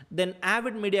 Then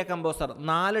ആവിഡ് media composer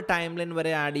 4 time line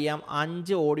വരെ ആഡ് ചെയ്യാം,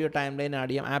 5 ഓഡിയോ ടൈം ലൈൻ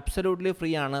ആഡ് ചെയ്യാം. ആബ്സല്യൂട്ട്ലി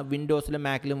ഫ്രീ ആണ്. വിൻഡോസിലും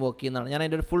മാക്കിലും വർക്ക് ചെയ്യുന്നതാണ്. ഞാൻ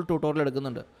അതിൻ്റെ ഒരു ഫുൾ ട്യൂട്ടോറിയൽ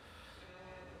എടുക്കുന്നുണ്ട്.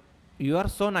 You are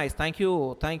so nice. Thank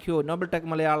you. Noble tech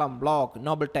Malayalam blog,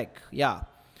 Noble tech. Yeah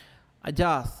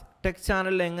Ajaz, tech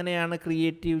ചാനലിൽ എങ്ങനെയാണ്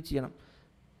ക്രിയേറ്റീവ് ചെയ്യണം?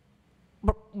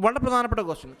 വളരെ പ്രധാനപ്പെട്ട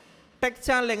ക്വസ്റ്റ്യൻ. ടെക്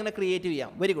ചാനൽ എങ്ങനെ ക്രിയേറ്റീവ്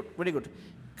ചെയ്യാം? Very good.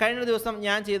 കഴിഞ്ഞ ദിവസം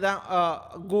ഞാൻ ചെയ്ത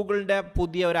ഗൂഗിളിൻ്റെ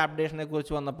പുതിയ ഒരു അപ്ഡേഷനെ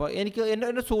കുറിച്ച് വന്നപ്പോൾ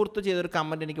എൻ്റെ സുഹൃത്ത് ചെയ്തൊരു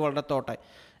കമൻറ്റ് എനിക്ക് വളരെ തോട്ടായി.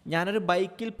 ഞാനൊരു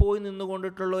ബൈക്കിൽ പോയി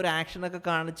നിന്നുകൊണ്ടിട്ടുള്ള ഒരു ആക്ഷനൊക്കെ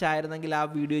കാണിച്ചായിരുന്നെങ്കിൽ ആ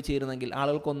വീഡിയോ ചെയ്തിരുന്നെങ്കിൽ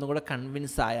ആളുകൾക്ക് ഒന്നും കൂടെ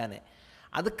കൺവിൻസ് ആയാനേ.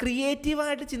 അത്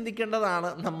ക്രിയേറ്റീവായിട്ട് ചിന്തിക്കേണ്ടതാണ്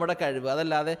നമ്മുടെ കഴിവ്.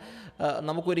 അതല്ലാതെ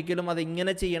നമുക്കൊരിക്കലും അത്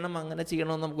ഇങ്ങനെ ചെയ്യണം അങ്ങനെ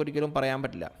ചെയ്യണമെന്ന് നമുക്കൊരിക്കലും പറയാൻ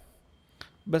പറ്റില്ല.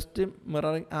 ബെസ്റ്റ്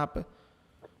മിററിംഗ്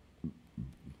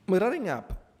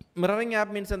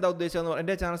ആപ്പ് മീൻസ് എന്താ ഉദ്ദേശിച്ചതെന്ന്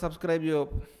എൻ്റെ ചാനൽ സബ്സ്ക്രൈബ് ചെയ്യോ.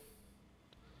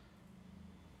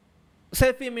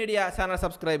 സെൽഫി മീഡിയ ചാനൽ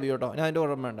സബ്സ്ക്രൈബ് ചെയ്യോ കേട്ടോ. ഞാൻ അതിൻ്റെ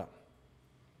ഓർമ്മ വേണ്ട.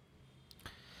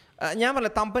 ഞാൻ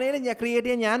പറഞ്ഞില്ല, തമ്പനെയിൽ ക്രിയേറ്റ്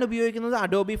ചെയ്യാൻ ഞാൻ ഉപയോഗിക്കുന്നത്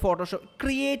അഡോബി ഫോട്ടോഷോപ്പ്.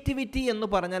 ക്രിയേറ്റിവിറ്റി എന്ന്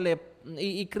പറഞ്ഞാൽ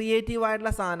ഈ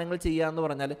ക്രിയേറ്റീവായിട്ടുള്ള സാധനങ്ങൾ ചെയ്യുക എന്ന്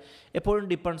പറഞ്ഞാൽ എപ്പോഴും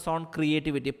ഡിപ്പെൻഡ്സ് ഓൺ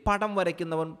ക്രിയേറ്റിവിറ്റി. പടം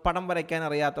വരയ്ക്കാൻ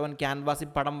അറിയാത്തവൻ ക്യാൻവാസിൽ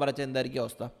പടം വരച്ച എന്തായിരിക്കും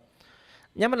അവസ്ഥ?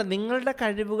 ഞാൻ പറഞ്ഞ നിങ്ങളുടെ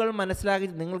കഴിവുകൾ മനസ്സിലാക്കി.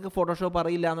 നിങ്ങൾക്ക് ഫോട്ടോഷോപ്പ്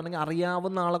അറിയില്ല എന്നുണ്ടെങ്കിൽ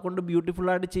അറിയാവുന്ന ആളെ കൊണ്ട്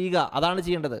ബ്യൂട്ടിഫുള്ളായിട്ട് ചെയ്യുക, അതാണ്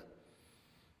ചെയ്യേണ്ടത്.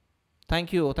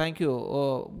 Thank you.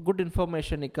 ഗുഡ്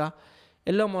ഇൻഫർമേഷൻ നിക്ക.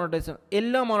 എല്ലോ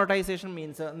മോണറ്റൈസേഷൻ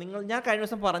മീൻസ് ഞാൻ കഴിഞ്ഞ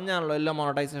ദിവസം പറഞ്ഞാണല്ലോ എല്ലോ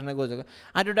മോണറ്റൈസേഷനെ കുറിച്ചൊക്കെ.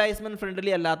 അഡ്വർടൈസ്മെൻറ്റ്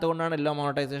ഫ്രണ്ട്ലി അല്ലാത്തതുകൊണ്ടാണ് എല്ലോ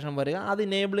മോണറ്റൈസേഷൻ വരിക. അത്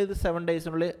ഇനേബിൾ ചെയ്ത് 7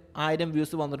 ഡേയ്സിനുള്ളിൽ 1000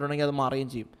 വ്യൂസ് വന്നിട്ടുണ്ടെങ്കിൽ അത് മാറുകയും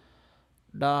ചെയ്യും.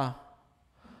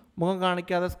 മുഖം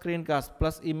കാണിക്കാതെ screen cast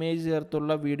plus image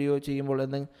ചേർത്തുള്ള video ചെയ്യുമ്പോൾ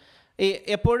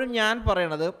എപ്പോഴും ഞാൻ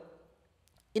പറയണത്.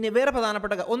 ഇനി വേറെ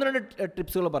പ്രധാനപ്പെട്ട 1-2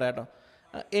 ടിപ്സുകൾ പറയാം കേട്ടോ.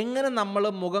 എങ്ങനെ നമ്മൾ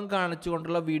മുഖം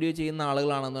കാണിച്ചുകൊണ്ടുള്ള വീഡിയോ ചെയ്യുന്ന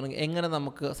ആളുകളാണെന്നുണ്ടെങ്കിൽ എങ്ങനെ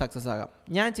നമുക്ക് സക്സസ് ആകാം.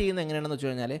 ഞാൻ ചെയ്യുന്നത് എങ്ങനെയാണെന്ന് വെച്ച്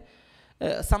കഴിഞ്ഞാൽ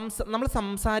നമ്മൾ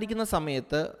സംസാരിക്കുന്ന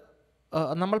സമയത്ത്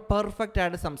നമ്മൾ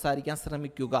പെർഫെക്റ്റായിട്ട് സംസാരിക്കാൻ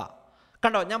ശ്രമിക്കുക.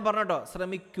 കണ്ടോ, ഞാൻ പറഞ്ഞോ,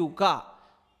 ശ്രമിക്കുക.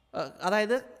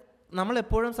 അതായത്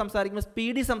നമ്മളെപ്പോഴും സംസാരിക്കുമ്പോൾ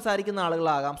സ്പീഡിൽ സംസാരിക്കുന്ന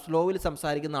ആളുകളാകാം, സ്ലോവിൽ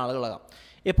സംസാരിക്കുന്ന ആളുകളാകാം.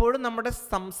 എപ്പോഴും നമ്മുടെ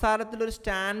സംസാരത്തിലൊരു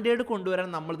സ്റ്റാൻഡേർഡ് കൊണ്ടുവരാൻ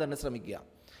നമ്മൾ തന്നെ ശ്രമിക്കുക.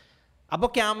 അപ്പോൾ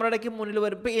ക്യാമറയ്ക്ക് മുന്നിൽ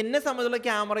വരും. ഇപ്പോൾ എന്നെ സംബന്ധിച്ചുള്ള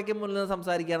ക്യാമറയ്ക്ക് മുന്നിൽ നിന്ന്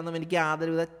സംസാരിക്കാനൊന്നും എനിക്ക്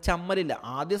യാതൊരുവിധ ചമ്മലില്ല.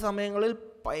 ആദ്യ സമയങ്ങളിൽ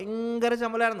ഭയങ്കര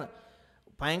ചമ്മലായിരുന്നു.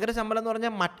 ഭയങ്കര ചമ്മലെന്ന്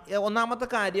പറഞ്ഞാൽ ഒന്നാമത്തെ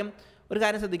കാര്യം, ഒരു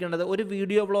കാര്യം ശ്രദ്ധിക്കേണ്ടത്, ഒരു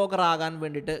വീഡിയോ വ്ളോഗർ ആകാൻ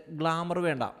വേണ്ടിയിട്ട് ഗ്ലാമർ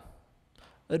വേണ്ട,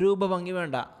 രൂപഭംഗി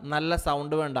വേണ്ട, നല്ല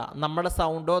സൗണ്ട് വേണ്ട. നമ്മുടെ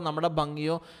സൗണ്ടോ നമ്മുടെ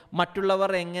ഭംഗിയോ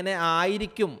മറ്റുള്ളവർ എങ്ങനെ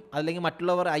ആയിരിക്കും, അല്ലെങ്കിൽ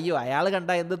മറ്റുള്ളവർ അയ്യോ അയാൾ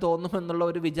കണ്ടാൽ എന്ത് തോന്നും എന്നുള്ള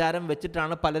ഒരു വിചാരം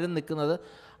വെച്ചിട്ടാണ് പലരും നിൽക്കുന്നത്.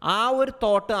 ആ ഒരു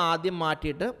തോട്ട് ആദ്യം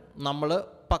മാറ്റിയിട്ട് നമ്മൾ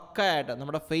പക്കയായിട്ട്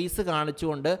നമ്മുടെ ഫേസ്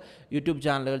കാണിച്ചുകൊണ്ട് യൂട്യൂബ്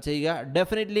ചാനലുകൾ ചെയ്യുക.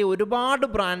 ഡെഫിനറ്റ്ലി ഒരുപാട്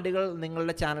ബ്രാൻഡുകൾ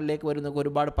നിങ്ങളുടെ ചാനലിലേക്ക് വരുന്ന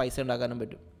ഒരുപാട് പൈസ ഉണ്ടാക്കാനും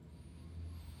പറ്റും.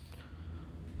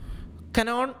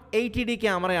 കനോൺ 80D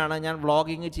ക്യാമറയാണ് ഞാൻ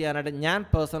വ്ളോഗിങ് ചെയ്യാനായിട്ട് ഞാൻ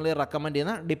പേഴ്സണലി റെക്കമെൻഡ്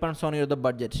ചെയ്യുന്ന. Depends on your the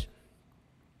budget.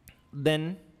 Then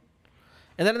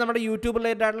എന്തായാലും നമ്മുടെ യൂട്യൂബ്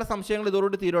റിലേറ്റഡ് ആയിട്ടുള്ള സംശയങ്ങൾ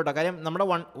ഇതോടുകൂടി തീരോട്ടെ. കാര്യം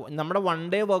നമ്മുടെ വൺ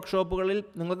ഡേ വർക്ക്ഷോപ്പുകളിൽ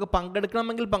നിങ്ങൾക്ക്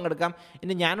പങ്കെടുക്കണമെങ്കിൽ പങ്കെടുക്കാം.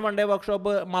 ഇനി ഞാൻ വൺ ഡേ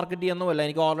വർക്ക്ഷോപ്പ് മാർക്കറ്റ് ചെയ്യുന്നതല്ല,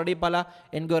 എനിക്ക് ഓൾറെഡി പല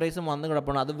എൻക്വയറീസും വന്ന്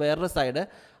കിടപ്പുണ്ട്. അത് വേറൊരു സൈഡ്.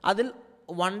 അതിൽ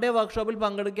വൺ ഡേ വർക്ക്ഷോപ്പിൽ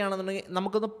പങ്കെടുക്കുകയാണെന്നുണ്ടെങ്കിൽ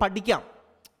നമുക്കൊന്ന് പഠിക്കാം.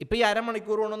 ഇപ്പോൾ ഈ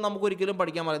അരമണിക്കൂർ കൊണ്ടൊന്നും നമുക്കൊരിക്കലും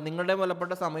പഠിക്കാൻ പറ്റില്ല. നിങ്ങളുടെ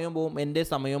വിലപ്പെട്ട സമയവും പോവും, എൻ്റെ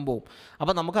സമയവും പോവും.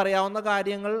 അപ്പോൾ നമുക്കറിയാവുന്ന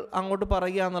കാര്യങ്ങൾ അങ്ങോട്ട്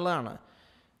പറയുക എന്നുള്ളതാണ്.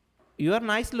 You are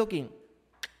nice looking,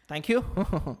 thank you.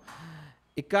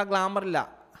 ഇക്ക ഗ്ലാമറില്ല.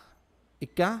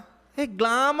 ഇക്ക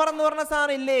ഗ്ലാമർ എന്ന് പറഞ്ഞ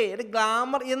സാധനം ഇല്ലേ?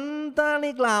 ഗ്ലാമർ എന്താണ്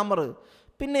ഈ ഗ്ലാമർ?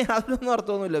 പിന്നെ അതിനൊന്നും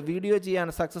അർത്ഥമൊന്നുമില്ല. വീഡിയോ ചെയ്യാൻ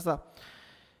സക്സസ്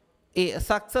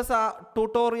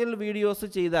ട്യൂട്ടോറിയൽ വീഡിയോസ്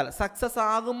ചെയ്താൽ സക്സസ്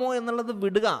ആകുമോ എന്നുള്ളത്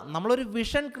വിടുക. നമ്മളൊരു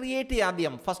വിഷൻ ക്രിയേറ്റ് ചെയ്യുക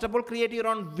ആദ്യം. First of all create your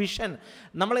own vision.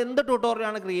 നമ്മൾ എന്ത്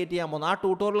ട്യൂട്ടോറിയലാണ് ക്രിയേറ്റ് ചെയ്യാൻ പോകുന്നത്, ആ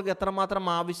ട്യൂട്ടോറിയൽക്ക് എത്രമാത്രം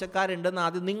ആവശ്യക്കാരുണ്ടെന്ന്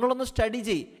ആദ്യം നിങ്ങളൊന്ന് സ്റ്റഡി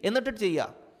എന്നിട്ട് ചെയ്യുക.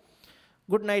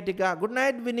 ഗുഡ് നൈറ്റ് ഇക്ക. Good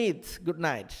night Vineeth. Good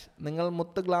night. നിങ്ങൾ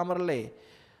മുത്ത് ഗ്ലാമറല്ലേ?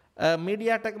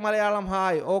 Media tech Malayalam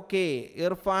hi. Okay.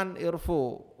 Irfan ഇർഫു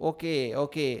okay.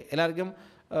 എല്ലാവർക്കും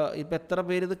ഇപ്പം എത്ര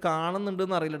പേര് ഇത്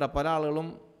കാണുന്നുണ്ടെന്ന് അറിയില്ല കേട്ടോ. പല ആളുകളും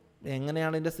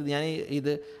എങ്ങനെയാണ് ഇതിൻ്റെ സ്ഥിതി? ഞാൻ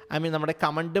നമ്മുടെ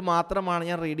കമൻറ്റ് മാത്രമാണ്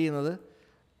ഞാൻ റീഡ് ചെയ്യുന്നത്.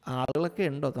 ആളുകളൊക്കെ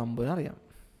ഉണ്ടോ തമ്പുരാൻ അറിയാം.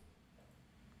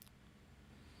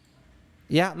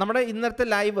 നമ്മുടെ ഇന്നത്തെ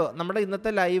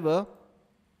ലൈവ്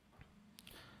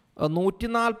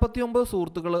 149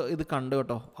 സുഹൃത്തുക്കൾ ഇത് കണ്ടു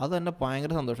കേട്ടോ. അത് തന്നെ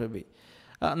ഭയങ്കര സന്തോഷമായി.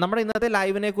 നമ്മുടെ ഇന്നത്തെ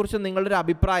ലൈവിനെക്കുറിച്ച് നിങ്ങളുടെ ഒരു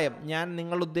അഭിപ്രായം, ഞാൻ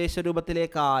നിങ്ങൾ ഉദ്ദേശ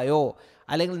രൂപത്തിലേക്കായോ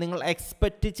അല്ലെങ്കിൽ നിങ്ങൾ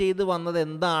എക്സ്പെക്റ്റ് ചെയ്ത് വന്നത്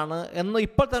എന്താണ് എന്ന്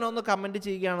ഇപ്പോൾ തന്നെ ഒന്ന് കമൻറ്റ്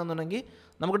ചെയ്യുകയാണെന്നുണ്ടെങ്കിൽ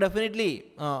നമുക്ക് ഡെഫിനറ്റ്ലി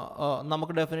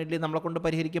നമ്മളെ കൊണ്ട്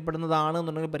പരിഹരിക്കപ്പെടുന്നതാണ്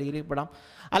എന്നുണ്ടെങ്കിൽ പരിഹരിക്കപ്പെടാം.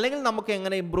 അല്ലെങ്കിൽ നമുക്ക്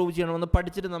എങ്ങനെ ഇമ്പ്രൂവ് ചെയ്യണമെന്ന്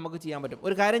പഠിച്ചിട്ട് നമുക്ക് ചെയ്യാൻ പറ്റും.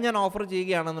 ഒരു കാര്യം ഞാൻ ഓഫർ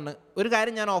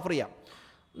ചെയ്യാം.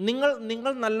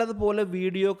 നിങ്ങൾ നല്ലതുപോലെ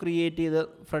വീഡിയോ ക്രിയേറ്റ് ചെയ്ത്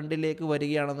ഫ്രണ്ടിലേക്ക്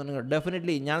വരികയാണെന്നുണ്ടെങ്കിൽ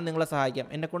ഡെഫിനറ്റ്ലി ഞാൻ നിങ്ങളെ സഹായിക്കാം.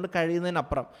 എന്നെക്കൊണ്ട്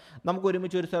കഴിയുന്നതിനപ്പുറം നമുക്ക്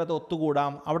ഒരുമിച്ച് ഒരു സ്ഥലത്ത്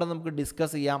ഒത്തുകൂടാം. അവിടെ നമുക്ക്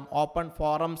ഡിസ്കസ് ചെയ്യാം. ഓപ്പൺ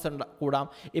ഫോറംസ് കൂടാം.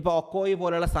 ഇപ്പോൾ ഒക്കോയി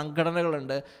പോലെയുള്ള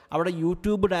സംഘടനകളുണ്ട്. അവിടെ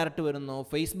യൂട്യൂബ് ഡയറക്റ്റ് വരുന്നു,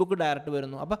 ഫേസ്ബുക്ക് ഡയറക്റ്റ്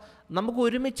വരുന്നു. അപ്പോൾ നമുക്ക്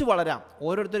ഒരുമിച്ച് വളരാം.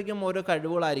 ഓരോരുത്തർക്കും ഓരോ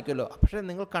കഴിവുകളായിരിക്കുമല്ലോ. പക്ഷേ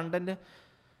നിങ്ങൾ content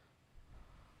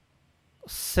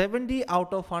 70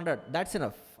 out of 100 that's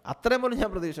enough. അത്രയും പോലും ഞാൻ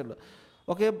പ്രതീക്ഷിച്ചുള്ളൂ.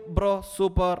 Okay bro,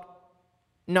 super.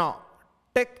 No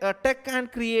tech and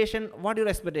creation, what your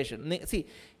expectation?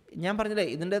 ഞാൻ പറഞ്ഞില്ലേ,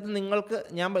 ഇതിൻ്റെ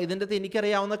അകത്ത്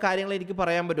എനിക്കറിയാവുന്ന കാര്യങ്ങൾ എനിക്ക്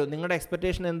പറയാൻ പറ്റുമോ? നിങ്ങളുടെ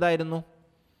എക്സ്പെക്ടേഷൻ എന്തായിരുന്നു?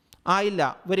 ഇല്ല.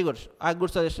 Very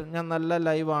good suggestion. ഞാൻ നല്ല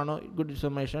ലൈവാണ്. Good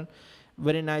information.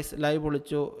 Very nice. Live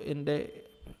വിളിച്ചു. എൻ്റെ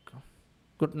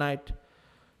ഗുഡ്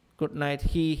നൈറ്റ്.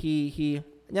 ഹി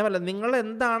ഞാൻ പറയില്ല, നിങ്ങൾ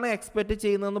എന്താണ് എക്സ്പെക്റ്റ്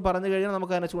ചെയ്യുന്നതെന്ന് പറഞ്ഞു കഴിഞ്ഞാൽ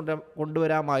നമുക്ക് അതിനെ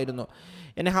കൊണ്ടുവരാമായിരുന്നു.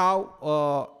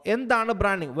 എന്താണ്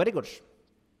ബ്രാൻഡിങ്? Very good.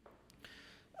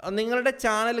 നിങ്ങളുടെ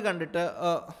ചാനൽ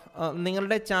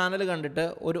കണ്ടിട്ട്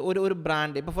ഒരു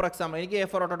ബ്രാൻഡ്, ഇപ്പോൾ ഫോർ എക്സാമ്പിൾ എനിക്ക്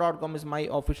A4auto.com is my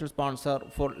official sponsor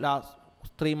for last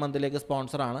 3 മന്തിലേക്ക്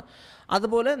സ്പോൺസറാണ്.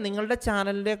 അതുപോലെ നിങ്ങളുടെ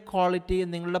ചാനലിൻ്റെ ക്വാളിറ്റി,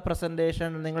 നിങ്ങളുടെ പ്രസൻറ്റേഷൻ,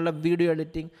 നിങ്ങളുടെ വീഡിയോ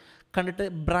എഡിറ്റിംഗ് കണ്ടിട്ട്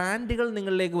ബ്രാൻഡുകൾ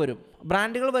നിങ്ങളിലേക്ക് വരും.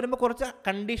 ബ്രാൻഡുകൾ വരുമ്പോൾ കുറച്ച്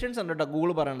കണ്ടീഷൻസ് ഉണ്ട് കേട്ടോ ഗൂഗിൾ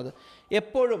പറയണത്.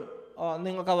 എപ്പോഴും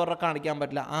നിങ്ങൾക്ക് അവരുടെ കാണിക്കാൻ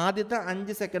പറ്റില്ല. ആദ്യത്തെ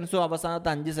 5 സെക്കൻഡ്സോ അവസാനത്തെ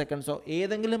 5 സെക്കൻഡ്സോ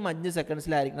ഏതെങ്കിലും 5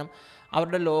 സെക്കൻഡ്സിലായിരിക്കണം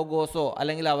അവരുടെ ലോഗോസോ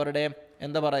അല്ലെങ്കിൽ അവരുടെ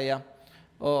എന്താ പറയുക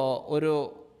ഒരു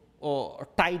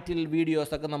ടൈറ്റിൽ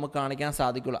വീഡിയോസൊക്കെ നമുക്ക് കാണിക്കാൻ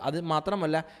സാധിക്കുള്ളൂ. അത്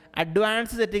മാത്രമല്ല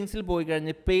അഡ്വാൻസ് സെറ്റിങ്സിൽ പോയി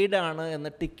കഴിഞ്ഞ് പെയ്ഡ് ആണ് എന്ന്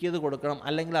ടിക്ക് ചെയ്ത് കൊടുക്കണം.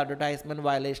 അല്ലെങ്കിൽ അഡ്വർടൈസ്മെൻറ്റ്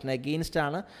വയലേഷൻ അഗെയിൻസ്റ്റ്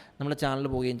ആണ് നമ്മുടെ ചാനൽ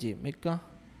പോവുകയും ചെയ്യും. മിക്ക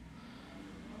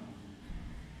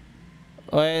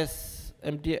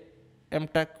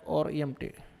MTech or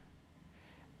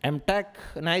MTech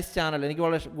nice channel. എനിക്ക്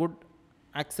വളരെ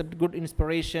അക്സെപ്റ്റ് ഗുഡ്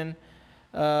ഇൻസ്പിറേഷൻ.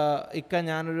 ഇക്ക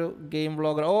ഞാനൊരു ഗെയിം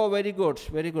വ്ളോഗർ. വെരി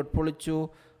ഗുഡ് പൊളിച്ചു.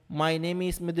 My name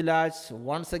is Mithilaj.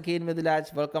 Once again Mithilaj,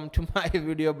 welcome to my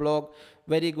video blog.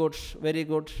 Very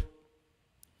good.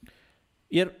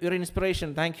 Your inspiration,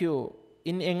 thank you.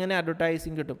 എങ്ങനെ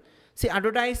അഡ്വർടൈസിങ് കിട്ടും?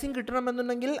 അഡ്വർടൈസിങ്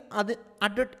കിട്ടണമെന്നുണ്ടെങ്കിൽ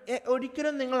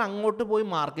ഒരിക്കലും നിങ്ങൾ അങ്ങോട്ട് പോയി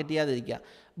മാർക്കറ്റ് ചെയ്യാതിരിക്കുക.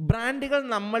 ബ്രാൻഡുകൾ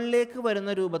നമ്മളിലേക്ക് വരുന്ന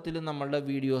രൂപത്തിൽ നമ്മളുടെ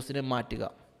വീഡിയോസിനെ മാറ്റുക.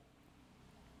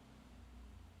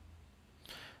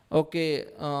 ഓക്കെ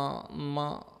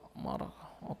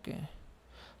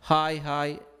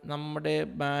ഹായ് നമ്മുടെ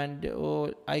ബാൻഡ്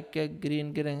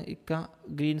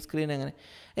ഗ്രീൻ സ്ക്രീൻ എങ്ങനെ?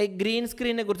 ഗ്രീൻ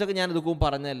സ്ക്രീനെ കുറിച്ചൊക്കെ ഞാൻ ഇതൊക്കെ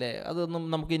പറഞ്ഞല്ലേ, അതൊന്നും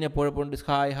നമുക്ക് ഇനി എപ്പോഴും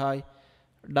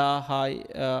ഹായ്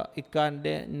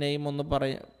ഇക്കാൻ്റെ നെയിം ഒന്ന്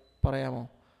പറയാമോ?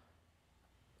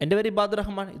 എൻ്റെ പേര് ഇബാദ്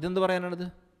റഹ്മാൻ. ഇതെന്ത് പറയാനാണിത്?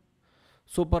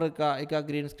 സൂപ്പർ ഇക്ക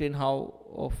green screen how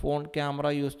phone camera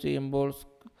use ചെയ്യുമ്പോൾ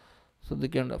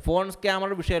ശ്രദ്ധിക്കേണ്ട ഫോൺ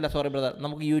ക്യാമറ വിഷയമല്ല, സോറി ബ്രദർ.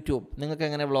 നമുക്ക് യൂട്യൂബ്, നിങ്ങൾക്ക്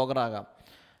എങ്ങനെ വ്ളോഗർ ആകാം.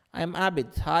 I M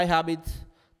habits. Hi habits,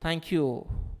 thank you.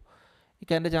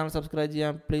 ഇക്ക എൻ്റെ ചാനൽ സബ്സ്ക്രൈബ്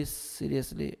ചെയ്യാം പ്ലീസ്,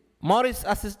 സീരിയസ്ലി. മോറിസ്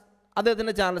അസിസ്റ്റ്,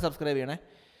 അദ്ദേഹത്തിൻ്റെ ചാനൽ സബ്സ്ക്രൈബ് ചെയ്യണേ.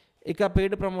 ഇക്ക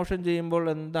പെയ്ഡ് പ്രൊമോഷൻ ചെയ്യുമ്പോൾ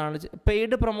എന്താണ്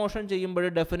പെയ്ഡ് പ്രൊമോഷൻ ചെയ്യുമ്പോൾ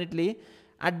ഡെഫിനറ്റ്ലി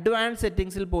അഡ്വാൻസ്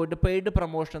സെറ്റിങ്സിൽ പോയിട്ട് പെയ്ഡ്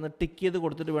പ്രൊമോഷൻ എന്ന് ടിക്ക് ചെയ്ത്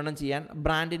കൊടുത്തിട്ട് വേണം ചെയ്യാൻ.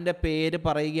 ബ്രാൻഡിൻ്റെ പേര്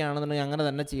പറയുകയാണെന്നുണ്ടെങ്കിൽ അങ്ങനെ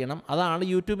തന്നെ ചെയ്യണം. അതാണ്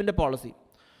യൂട്യൂബിൻ്റെ പോളിസി.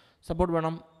 സപ്പോർട്ട്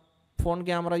വേണം. ഫോൺ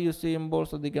ക്യാമറ യൂസ് ചെയ്യുമ്പോൾ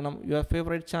ശ്രദ്ധിക്കണം. Your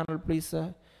favourite channel please.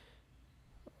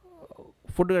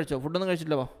 Food കഴിച്ചോ? ഫുഡൊന്നും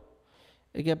കഴിച്ചില്ലല്ലോ.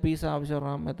 എനിക്ക് പീസ്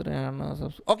ആവശ്യം എത്രയാണ്?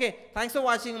 Okay, thanks for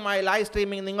watching my live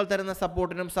streaming. നിങ്ങൾ തരുന്ന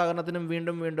സപ്പോർട്ടിനും സഹകരണത്തിനും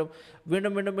വീണ്ടും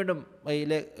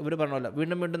ഇവർ പറഞ്ഞല്ലോ,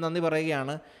 വീണ്ടും നന്ദി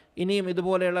പറയുകയാണ്. ഇനിയും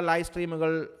ഇതുപോലെയുള്ള ലൈവ്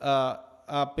സ്ട്രീമുകൾ,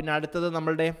 പിന്നെ അടുത്തത്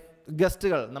നമ്മളുടെ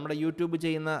ഗസ്റ്റുകൾ, നമ്മുടെ യൂട്യൂബ്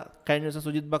ചെയ്യുന്ന കഴിഞ്ഞ ദിവസം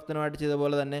സുജിത് ഭക്തനുമായിട്ട് ചെയ്ത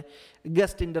പോലെ തന്നെ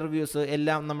ഗസ്റ്റ് ഇൻ്റർവ്യൂസ്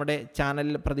എല്ലാം നമ്മുടെ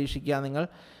ചാനലിൽ പ്രതീക്ഷിക്കുക. നിങ്ങൾ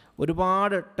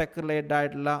ഒരുപാട് ടെക് റിലേറ്റഡ്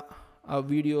ആയിട്ടുള്ള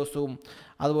വീഡിയോസും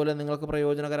അതുപോലെ നിങ്ങൾക്ക്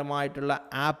പ്രയോജനകരമായിട്ടുള്ള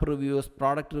ആപ്പ് റിവ്യൂസ്,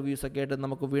 പ്രോഡക്റ്റ് റിവ്യൂസൊക്കെ ആയിട്ട്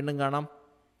നമുക്ക് വീണ്ടും കാണാം.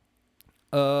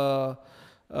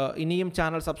 ഇനിയും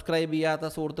ചാനൽ സബ്സ്ക്രൈബ് ചെയ്യാത്ത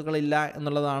സുഹൃത്തുക്കളില്ല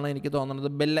എന്നുള്ളതാണ് എനിക്ക് തോന്നുന്നത്.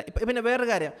 പിന്നെ വേറൊരു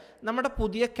കാര്യം, നമ്മുടെ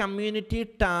പുതിയ കമ്മ്യൂണിറ്റി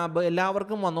ടാബ്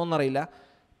എല്ലാവർക്കും വന്നോന്നറിയില്ല.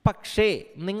 പക്ഷേ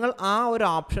നിങ്ങൾ ആ ഒരു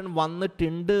ഓപ്ഷൻ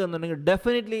വന്നിട്ടുണ്ട് എന്നുണ്ടെങ്കിൽ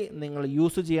ഡെഫിനറ്റ്ലി നിങ്ങൾ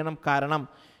യൂസ് ചെയ്യണം. കാരണം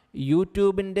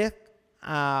യൂട്യൂബിൻ്റെ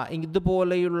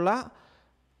ഇതുപോലെയുള്ള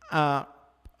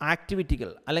ആക്ടിവിറ്റികൾ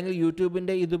അല്ലെങ്കിൽ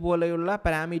യൂട്യൂബിൻ്റെ ഇതുപോലെയുള്ള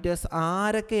പാരാമീറ്റേഴ്സ്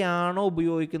ആരൊക്കെയാണോ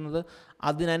ഉപയോഗിക്കുന്നത്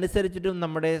അതിനനുസരിച്ചിട്ടും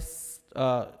നമ്മുടെ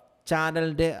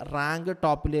ചാനലിൻ്റെ റാങ്ക്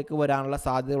ടോപ്പിലേക്ക് വരാനുള്ള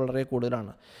സാധ്യത വളരെ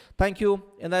കൂടുതലാണ്. Thank you.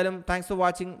 എന്തായാലും thanks for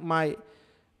watching my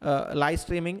live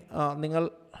streaming. നിങ്ങൾ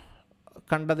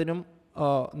കണ്ടതിനും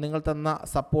നിങ്ങൾ തന്ന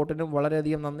സപ്പോർട്ടിനും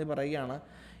വളരെയധികം നന്ദി പറയുകയാണ്.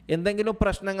 എന്തെങ്കിലും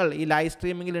പ്രശ്നങ്ങൾ ഈ ലൈവ്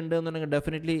സ്ട്രീമിങ്ങിൽ ഉണ്ട് എന്നുണ്ടെങ്കിൽ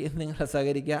ഡെഫിനറ്റ്ലി നിങ്ങൾ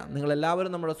സഹകരിക്കുക.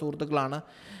 നിങ്ങളെല്ലാവരും നമ്മുടെ സുഹൃത്തുക്കളാണ്.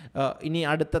 ഇനി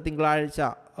അടുത്ത തിങ്കളാഴ്ച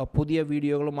പുതിയ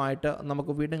വീഡിയോകളുമായിട്ട്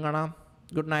നമുക്ക് വീണ്ടും കാണാം.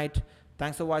 Good night.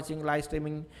 Thanks for watching live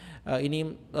streaming.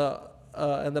 ഇനിയും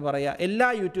എന്താ പറയുക, എല്ലാ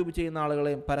യൂട്യൂബ് ചെയ്യുന്ന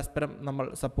ആളുകളെയും പരസ്പരം നമ്മൾ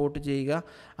സപ്പോർട്ട് ചെയ്യുക.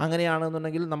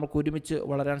 അങ്ങനെയാണെന്നുണ്ടെങ്കിൽ നമുക്ക് ഒരുമിച്ച്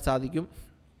വളരാൻ സാധിക്കും.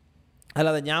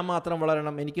 അല്ലാതെ ഞാൻ മാത്രം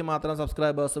വളരണം, എനിക്ക് മാത്രം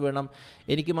സബ്സ്ക്രൈബേഴ്സ് വേണം,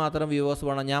 എനിക്ക് മാത്രം വ്യൂവേഴ്സ്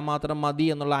വേണം, ഞാൻ മാത്രം മതി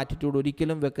എന്നുള്ള ആറ്റിറ്റ്യൂഡ്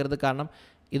ഒരിക്കലും വെക്കരുത്. കാരണം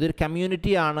ഇതൊരു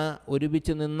കമ്മ്യൂണിറ്റിയാണ്.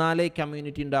 ഒരുമിച്ച് നിന്നാലേ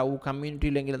കമ്മ്യൂണിറ്റി ഉണ്ടാവൂ. കമ്മ്യൂണിറ്റി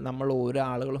ഇല്ലെങ്കിൽ നമ്മൾ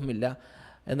ഒരാളുകളും ഇല്ല.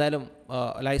 എന്തായാലും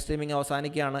ലൈവ് സ്ട്രീമിംഗ്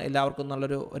അവസാനിക്കുകയാണ്. എല്ലാവർക്കും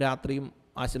നല്ലൊരു രാത്രിയും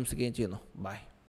ആശംസിക്കുകയും ചെയ്യുന്നു. ബൈ.